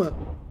armor.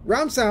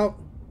 Rounds out.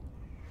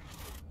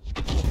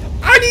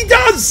 And he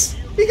does!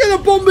 He got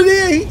a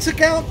bombardier. He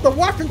took out the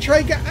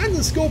Waffenträger and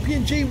the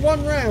Scorpion G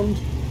 1 round.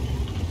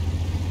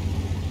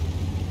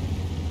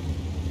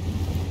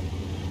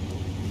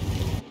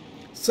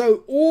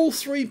 So all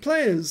 3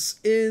 players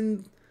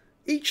in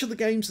each of the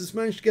games has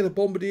managed to get a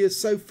bombardier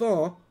so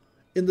far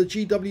in the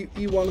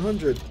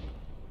GWE100.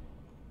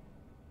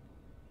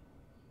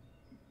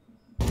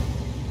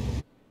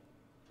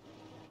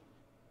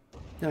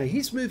 Now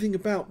he's moving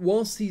about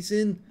whilst he's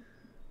in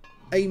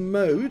a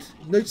mode.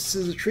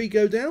 Notices a tree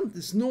go down.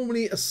 There's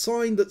normally a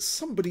sign that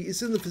somebody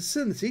is in the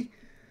vicinity,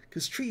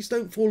 because trees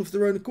don't fall of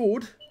their own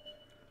accord.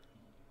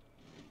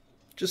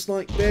 Just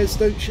like bears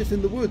don't shit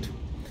in the wood.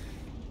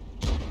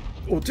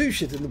 Or do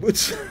shit in the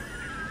woods.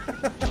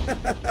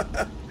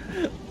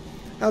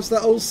 How's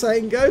that old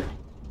saying go?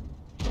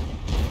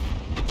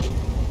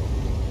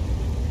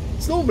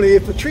 It's normally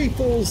if a tree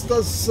falls,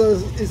 does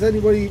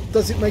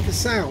it make a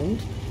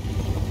sound?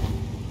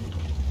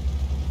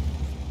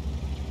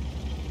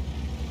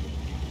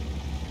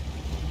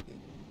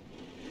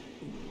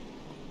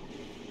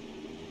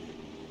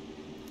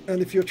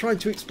 And if you're trying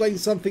to explain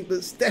something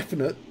that's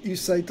definite, you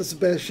say, does a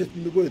bear shit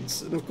in the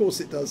woods? And of course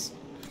it does.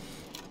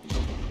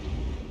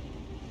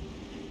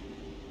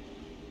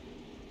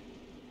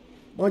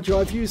 Mind you,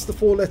 I've used the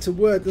 4-letter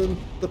word, and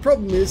the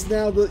problem is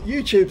now that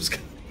YouTube's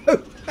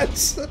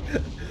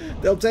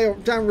they'll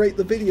downrate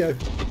the video.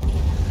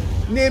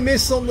 Near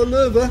miss on the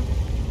Löwe,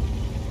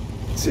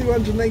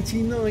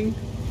 289.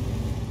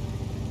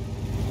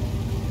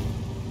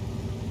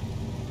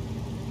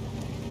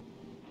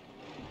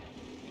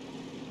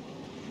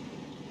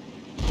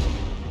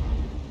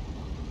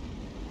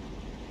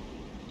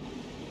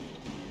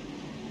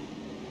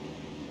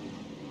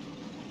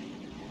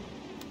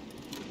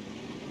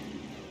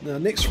 Now,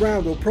 next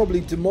round will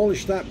probably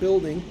demolish that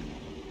building.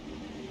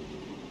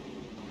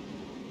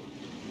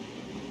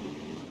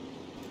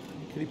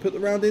 Can he put the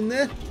round in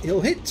there?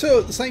 He'll hit 2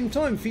 at the same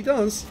time if he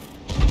does.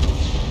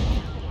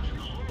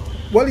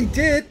 Well, he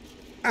did,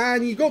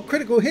 and he got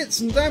critical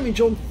hits and damage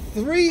on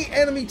 3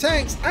 enemy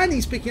tanks, and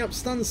he's picking up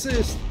stun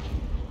assist.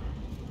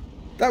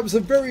 That was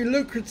a very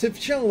lucrative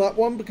shell, that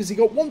one, because he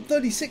got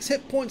 136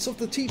 hit points off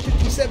the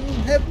T-57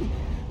 Heavy,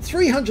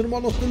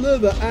 301 off the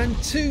Löwe,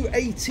 and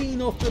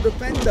 218 off the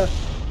Defender.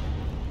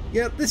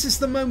 Yeah, this is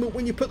the moment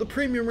when you put the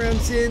premium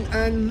rounds in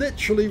and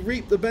literally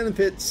reap the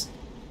benefits.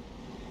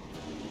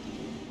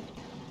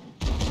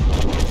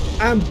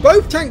 And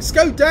both tanks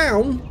go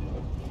down.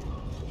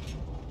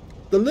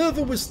 The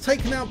Löwe was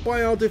taken out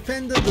by our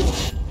Defender.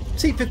 The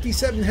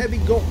T-57 Heavy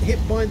got hit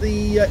by the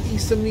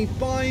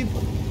E-75.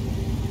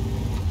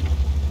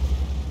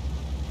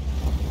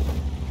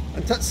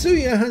 And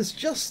Tatsuya has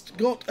just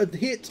got a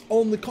hit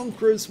on the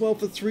Conqueror as well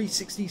for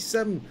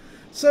 367.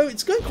 So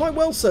it's going quite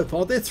well so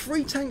far. They're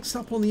 3 tanks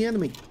up on the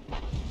enemy.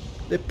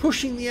 They're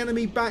pushing the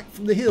enemy back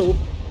from the hill.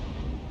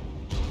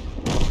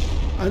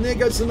 And there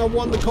goes another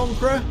one, the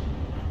Conqueror.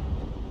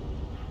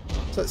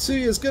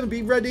 Tatsuya's going to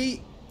be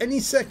ready any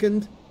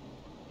second.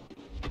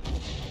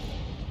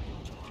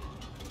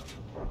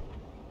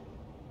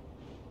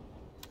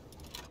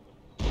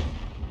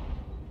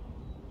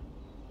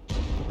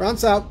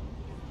 Rounds out.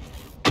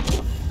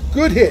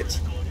 Good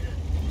hit.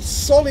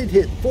 Solid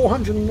hit.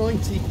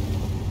 490.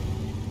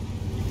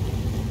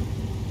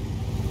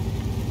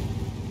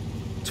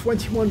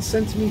 21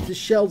 centimeter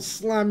shell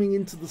slamming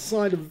into the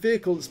side of a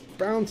vehicle. It's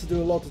bound to do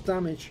a lot of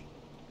damage.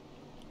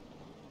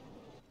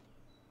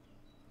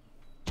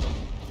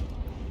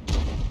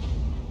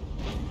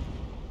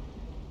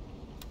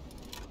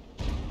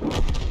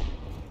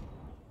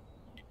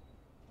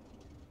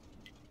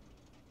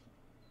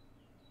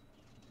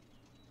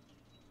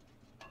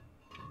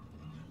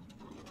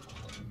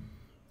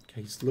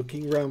 Okay, he's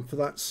looking around for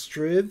that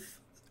Striv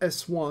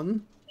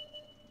S1.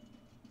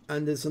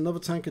 And there's another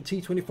tanker,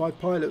 T-25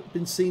 Pilot,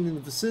 been seen in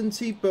the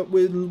vicinity, but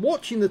we're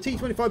watching the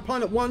T-25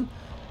 Pilot 1.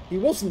 He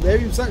wasn't there,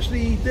 he was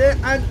actually there,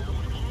 and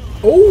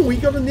oh, we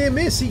got a near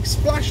miss. He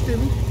splashed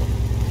him,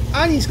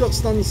 and he's got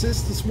stun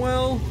assist as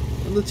well,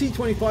 and the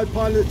T-25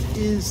 Pilot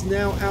is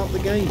now out the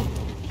game.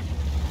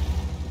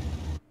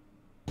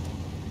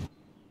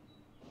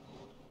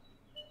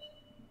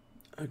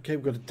 Okay,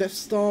 we've got a Death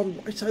Star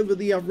right over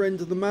the other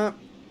end of the map.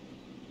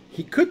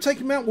 He could take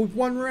him out with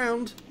one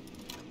round.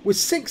 With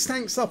 6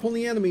 tanks up on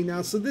the enemy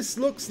now, so this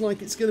looks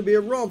like it's going to be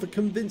a rather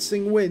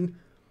convincing win.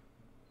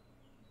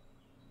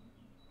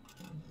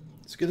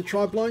 He's going to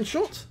try a blind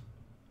shot.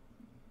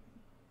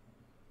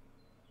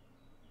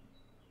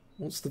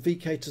 Wants the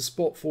VK to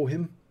spot for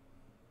him.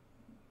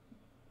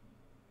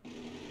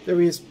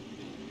 There he is.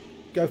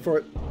 Go for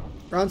it.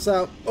 Rounds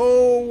out.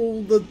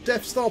 Oh, the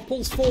Death Star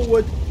pulls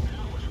forward.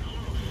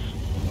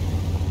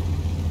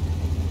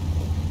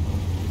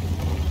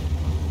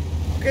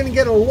 Going to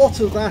get a lot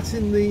of that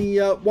in the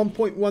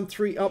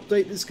 1.13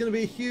 update. There's going to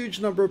be a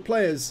huge number of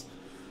players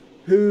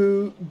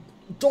who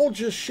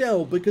dodge a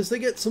shell because they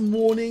get some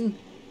warning.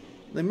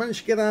 They manage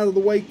to get out of the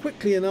way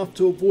quickly enough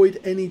to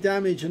avoid any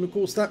damage, and of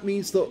course that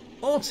means that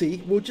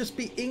Arty will just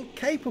be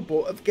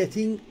incapable of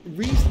getting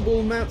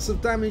reasonable amounts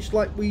of damage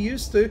like we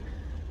used to,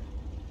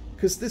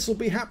 because this will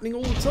be happening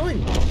all the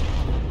time.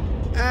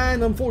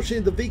 And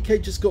unfortunately the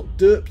VK just got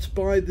derped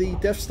by the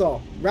Death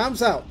Star.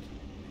 Rounds out.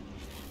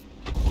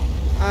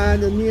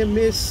 And a near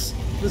miss,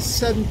 the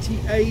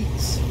 78.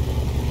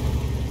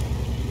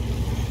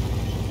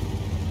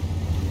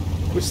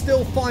 We're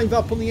still 5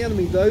 up on the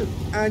enemy though,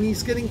 and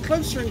he's getting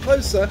closer and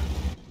closer.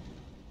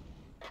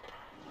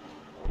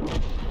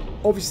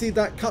 Obviously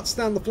that cuts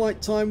down the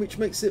flight time, which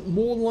makes it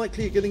more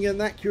likely you're going to get an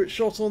accurate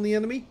shot on the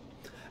enemy.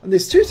 And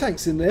there's 2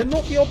 tanks in there,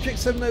 not the Object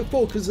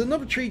 704, because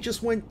another tree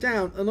just went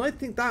down, and I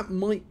think that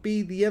might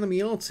be the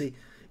enemy Arty.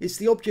 It's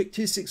the Object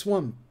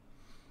 261.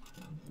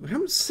 We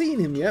haven't seen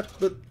him yet,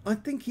 but I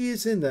think he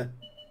is in there.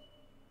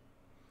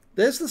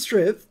 There's the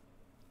Striv.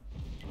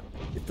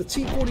 If the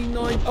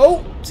T-49...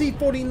 Oh!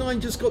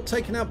 T-49 just got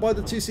taken out by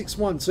the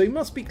 261, so he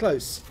must be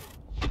close.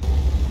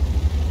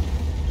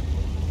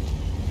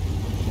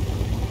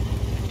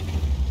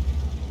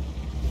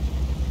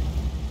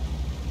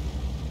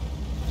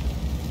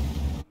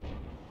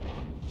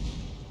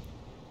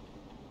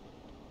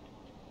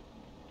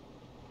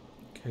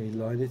 Okay,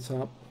 line it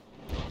up.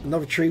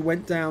 Another tree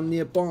went down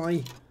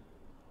nearby.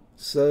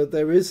 So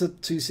there is a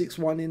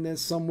 261 in there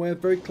somewhere,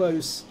 very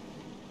close.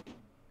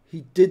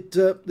 He did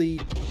derp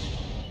the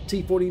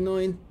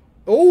T-49.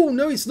 Oh,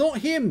 no, it's not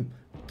him.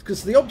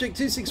 Because the Object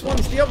 261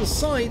 is the other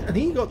side, and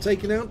he got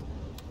taken out.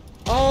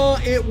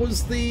 Ah, it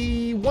was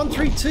the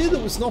 132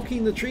 that was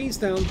knocking the trees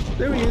down.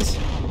 There he is.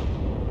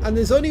 And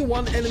there's only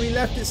one enemy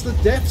left. It's the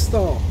Death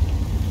Star.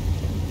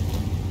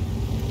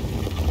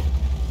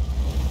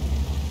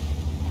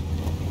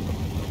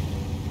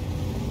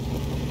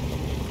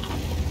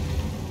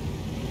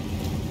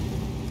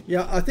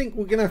 Yeah, I think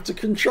we're going to have to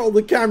control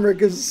the camera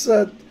because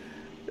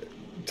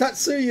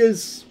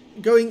Tatsuya's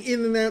going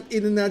in and out,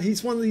 in and out.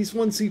 He's one of these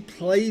ones who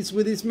plays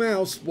with his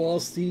mouse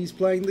whilst he's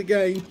playing the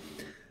game.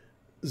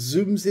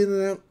 Zooms in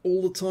and out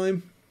all the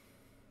time.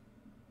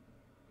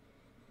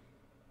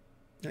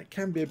 That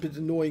can be a bit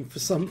annoying for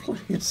some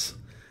players.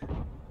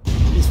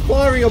 He's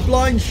firing a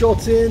blind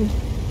shot in.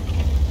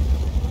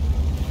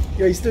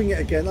 Yeah, he's doing it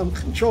again. I'm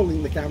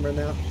controlling the camera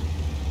now.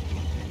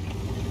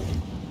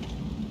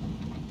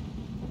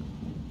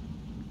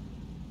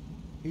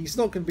 He's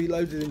not going to be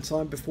loaded in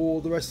time before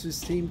the rest of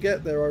his team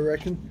get there, I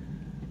reckon.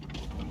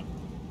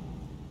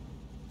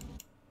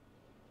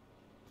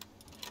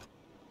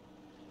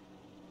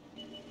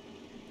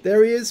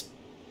 There he is.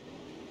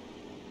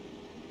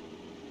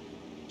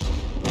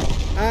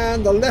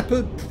 And the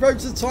Leopard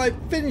prototype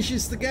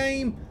finishes the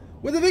game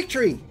with a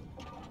victory.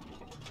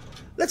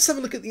 Let's have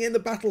a look at the end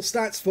of battle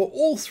stats for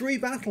all 3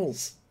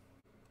 battles.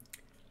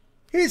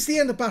 Here's the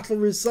end of battle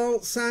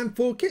results, and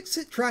for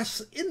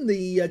kicsitrash in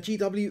the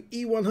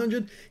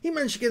GWE100, he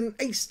managed to get an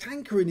ace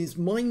tanker in his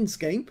mines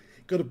game.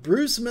 Got a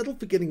bruise medal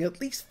for getting at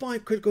least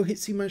 5 critical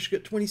hits. He managed to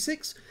get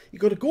 26. He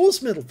got a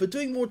gauze medal for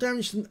doing more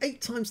damage than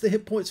 8 times the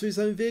hit points for his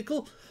own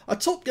vehicle. A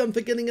top gun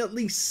for getting at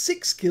least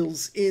 6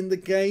 kills in the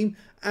game.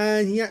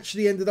 and he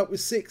actually ended up with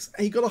 6.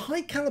 He got a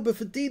high caliber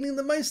for dealing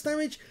the most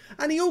damage,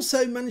 and he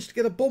also managed to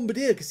get a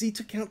bombardier because he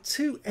took out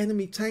 2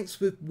 enemy tanks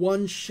with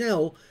 1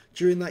 shell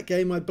during that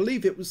game. I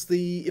believe it was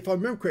the, if I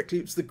remember correctly,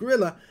 it was the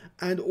Gorilla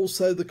and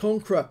also the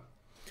Conqueror.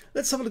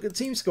 Let's have a look at the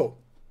team score.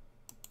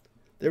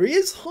 There he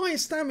is,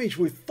 highest damage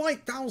with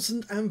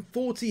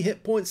 5,040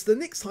 hit points. The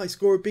next high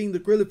scorer being the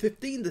Gorilla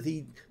 15 that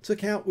he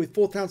took out with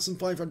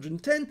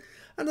 4,510,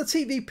 and the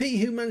TVP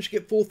who managed to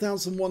get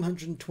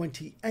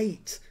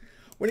 4,128.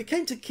 When it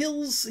came to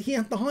kills, he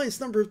had the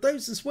highest number of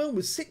those as well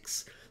with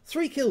 6.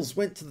 3 kills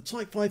went to the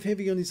Type 5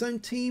 Heavy on his own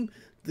team,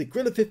 the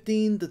Gorilla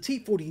 15, the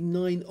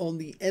T49 on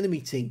the enemy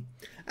team.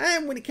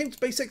 And when it came to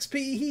base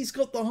XP, he's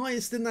got the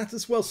highest in that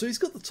as well. So he's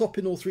got the top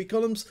in all 3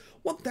 columns.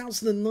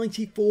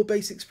 1,094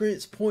 base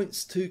experience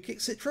points to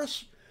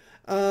kicsitrash.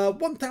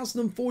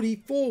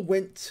 1,044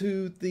 went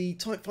to the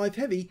Type 5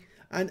 Heavy,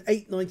 and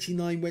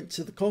 899 went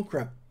to the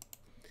Conqueror.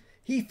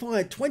 He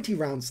fired 20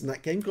 rounds in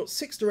that game, got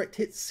 6 direct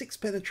hits, 6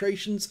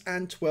 penetrations,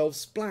 and 12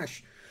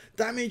 splash.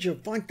 Damage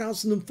of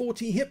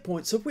 5,040 hit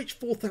points, of which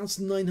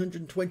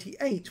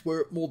 4,928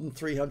 were at more than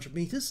 300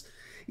 meters.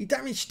 He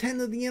damaged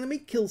 10 of the enemy,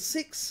 killed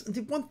 6, and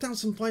did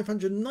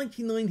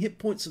 1,599 hit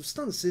points of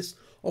stun assist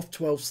off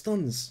 12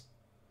 stuns.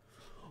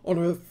 On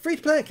a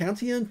free-to-play account,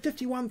 he earned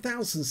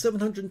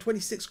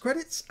 51,726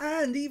 credits,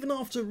 and even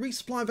after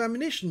resupply of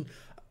ammunition,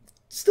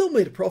 still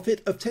made a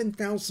profit of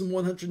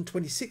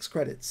 10,126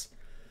 credits.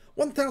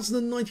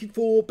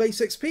 1,094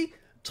 base XP,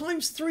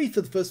 times 3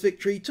 for the first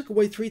victory, took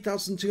away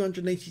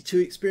 3,282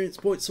 experience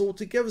points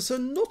altogether, so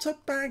not a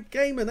bad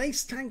game. An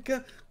ace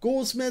tanker,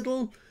 Gauze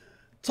medal,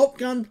 Top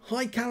Gun,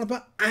 high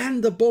caliber,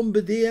 and a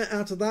bombardier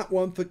out of that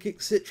one for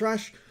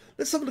kicsitrash.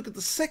 Let's have a look at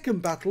the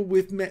second battle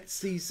with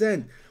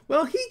SCTZ.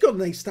 Well, he got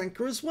an ace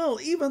tanker as well,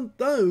 even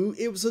though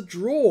it was a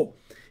draw.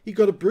 He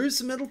got a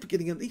bruiser medal for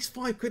getting at least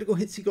 5 critical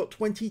hits, he got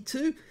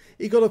 22.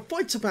 He got a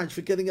fighter badge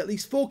for getting at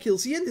least 4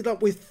 kills. He ended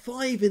up with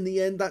 5 in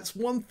the end. That's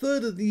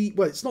 1/3 of the,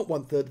 well, it's not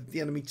 1/3 of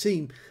the enemy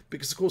team,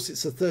 because of course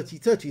it's a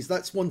 30-30, so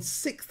that's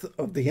 1/6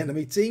 of the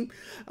enemy team.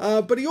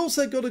 But he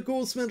also got a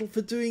Gauze medal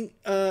for doing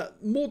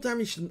more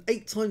damage than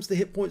 8 times the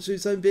hit points of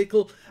his own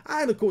vehicle.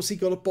 And of course he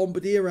got a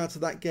bombardier out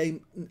of that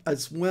game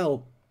as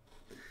well.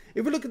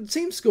 If we look at the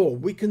team score,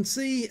 we can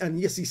see, and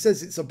yes, he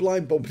says it's a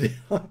blind bombardier.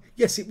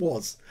 Yes, it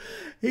was.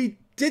 He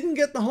didn't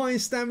get the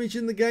highest damage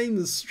in the game.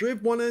 The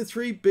Striv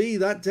 103B,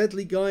 that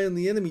deadly guy on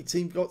the enemy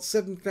team, got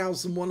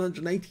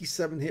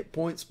 7,187 hit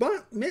points.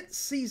 But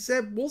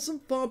SCTZ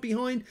wasn't far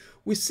behind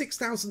with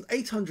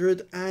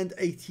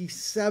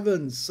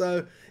 6,887.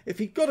 So if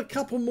he got a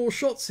couple more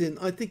shots in,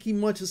 I think he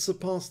might have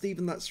surpassed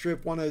even that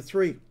Striv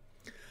 103.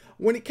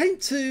 When it came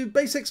to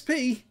base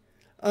XP,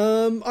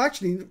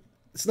 actually,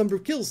 it's the number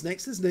of kills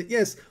next, isn't it?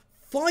 Yes.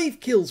 5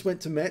 kills went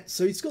to Met,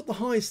 so he's got the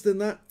highest in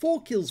that.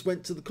 4 kills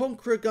went to the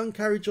Conqueror gun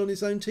carriage on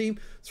his own team.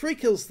 3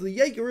 kills to the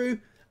Jaegeru,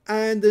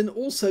 and then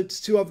also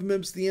to 2 other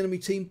members of the enemy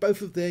team,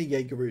 both of their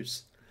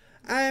Jaegerus.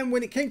 And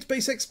when it came to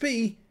base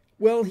XP,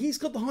 well, he's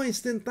got the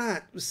highest in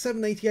that, was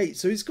 788.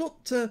 So he's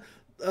got the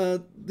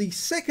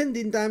second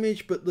in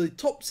damage, but the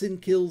tops in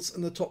kills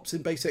and the tops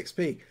in base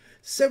XP.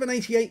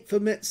 788 for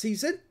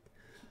SCTZ.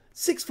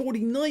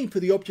 649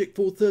 for the Object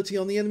 430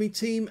 on the enemy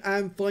team,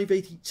 and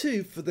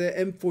 582 for their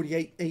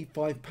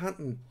M48A5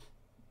 pattern.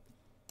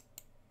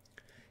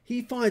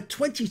 He fired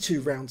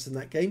 22 rounds in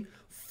that game,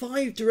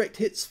 5 direct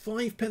hits,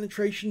 5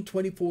 penetration,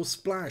 24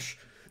 splash.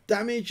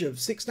 Damage of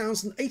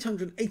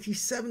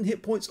 6,887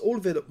 hit points, all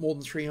of it at more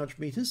than 300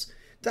 meters.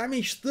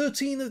 Damaged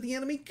 13 of the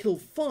enemy,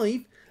 killed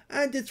 5,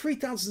 and did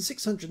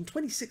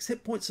 3,626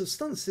 hit points of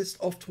stun assist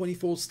off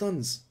 24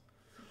 stuns.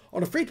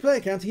 On a free-to-play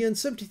account, he earned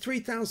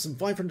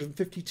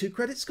 73,552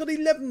 credits, got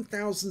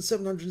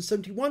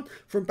 11,771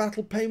 from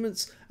battle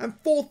payments, and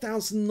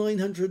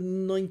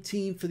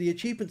 4,919 for the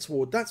Achievements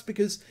Award. That's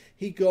because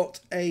he got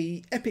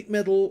a Epic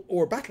Medal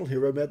or a Battle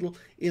Hero Medal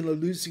in a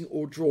losing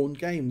or drawn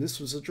game. This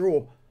was a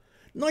draw.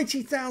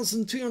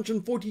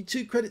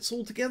 90,242 credits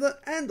altogether,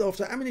 and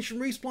after ammunition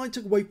resupply,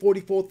 took away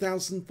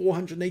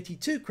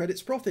 44,482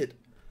 credits profit.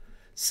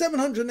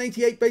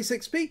 788 base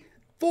XP,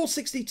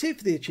 462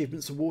 for the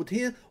Achievements Award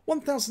here,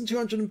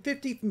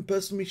 1,250 from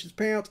personal missions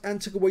payout,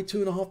 and took away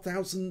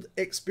 2,500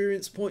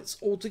 experience points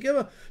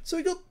altogether. So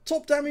he got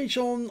top damage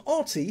on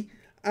Arty,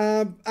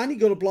 and he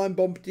got a blind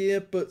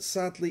bombardier, but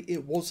sadly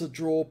it was a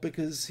draw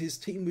because his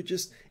team were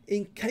just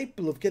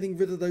incapable of getting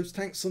rid of those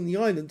tanks on the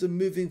island and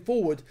moving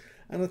forward.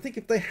 And I think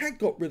if they had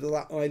got rid of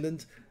that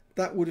island,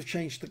 that would have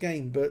changed the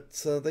game,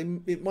 but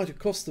it might have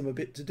cost them a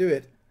bit to do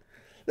it.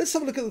 Let's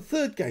have a look at the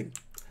third game.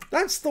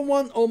 That's the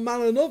one on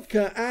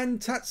Malinovka, and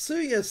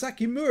Tatsuya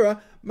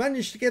Sakimura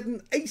managed to get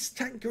an ace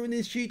tanker in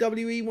his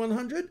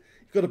GWE100.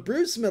 He got a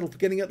bruiser medal for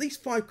getting at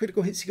least 5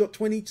 critical hits, he got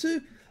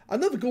 22.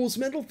 Another Gauze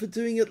medal for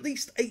doing at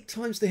least 8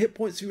 times the hit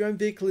points of your own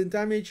vehicle in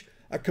damage.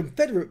 A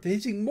Confederate for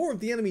hitting more of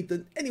the enemy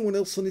than anyone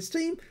else on his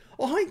team.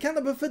 a high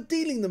caliber for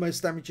dealing the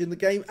most damage in the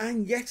game,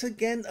 and yet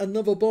again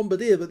another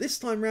bombardier, but this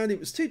time round it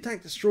was 2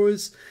 tank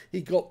destroyers. He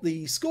got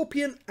the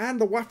Scorpion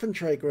and the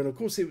Waffenträger, and of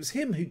course it was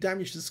him who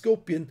damaged the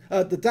Scorpion,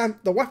 the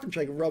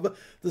Waffenträger rather.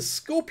 The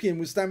Scorpion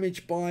was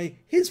damaged by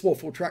his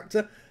waffle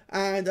tractor,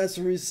 and as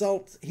a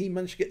result he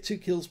managed to get 2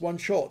 kills, 1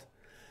 shot.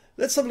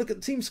 Let's have a look at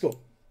the team score.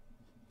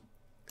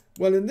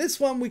 Well, in this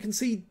one we can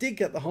see did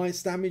get the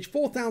highest damage,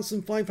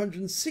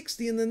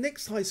 4,560, and the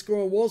next high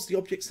scorer was the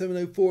Object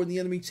 704 in the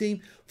enemy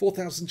team,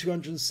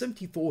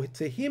 4,274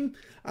 to him,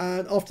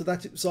 and after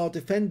that it was our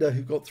Defender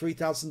who got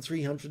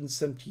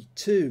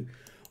 3,372.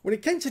 When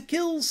it came to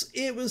kills,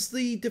 it was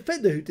the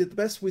Defender who did the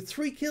best with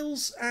 3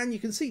 kills, and you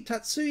can see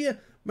Tatsuya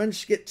managed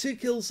to get 2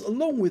 kills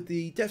along with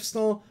the Death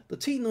Star, the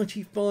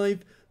T-95,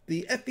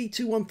 the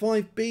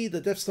FV-215B,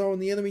 the Death Star on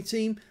the enemy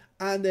team,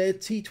 and their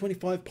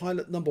T-25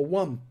 pilot number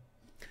 1.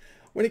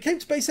 When it came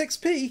to base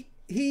XP,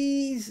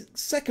 he's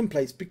second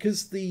place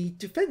because the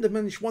Defender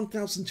managed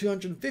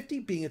 1,250,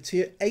 being a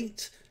tier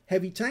 8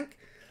 heavy tank,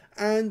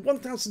 and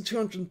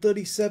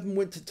 1,237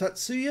 went to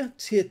Tatsuya,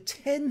 tier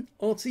 10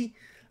 Arty,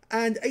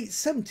 and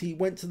 870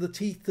 went to the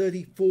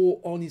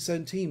T-34 on his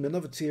own team,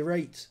 another tier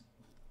 8.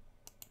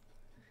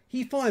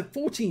 He fired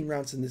 14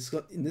 rounds in this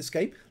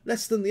game,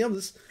 less than the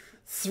others.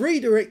 3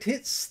 direct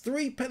hits,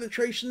 3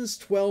 penetrations,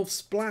 12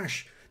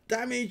 splash.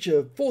 Damage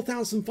of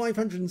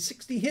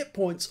 4,560 hit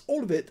points,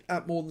 all of it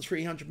at more than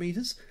 300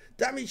 meters.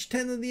 Damage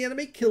 10 of the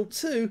enemy, killed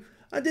 2,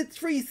 and did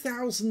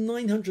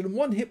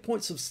 3,901 hit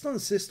points of stun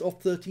assist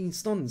off 13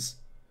 stuns.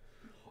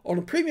 On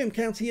a premium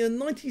count, he earned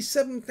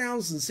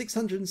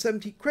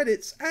 97,670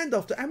 credits, and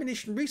after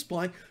ammunition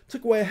resupply,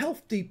 took away a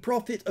healthy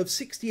profit of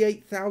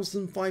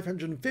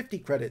 68,550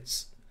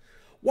 credits.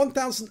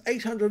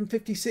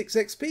 1,856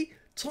 XP,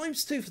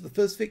 times 2 for the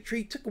first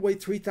victory, took away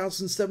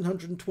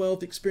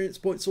 3,712 experience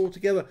points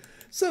altogether.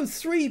 So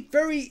 3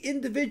 very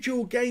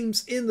individual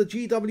games in the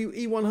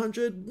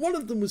GWE100. One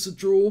of them was a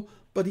draw,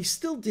 but he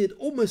still did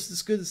almost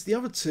as good as the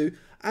other 2.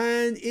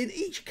 And in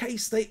each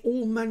case, they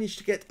all managed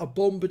to get a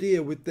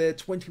bombardier with their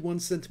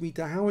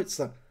 21cm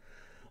howitzer.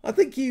 I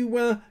think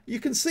you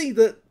can see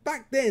that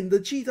back then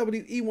the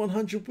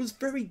GWE100 was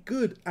very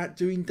good at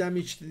doing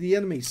damage to the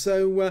enemy.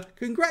 So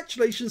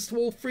congratulations to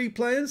all 3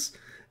 players.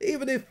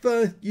 Even if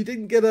you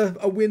didn't get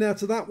a win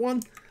out of that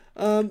one,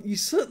 you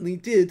certainly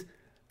did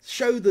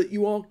show that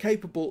you are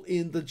capable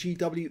in the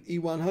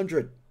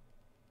GWE100.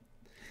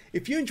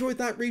 If you enjoyed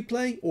that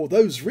replay or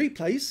those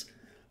replays,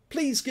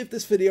 please give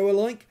this video a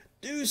like,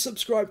 do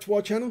subscribe to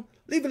our channel,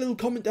 leave a little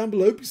comment down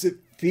below because it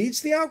feeds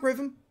the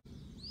algorithm.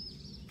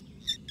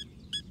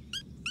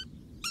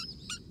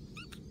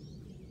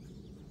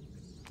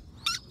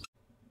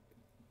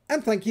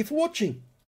 And thank you for watching.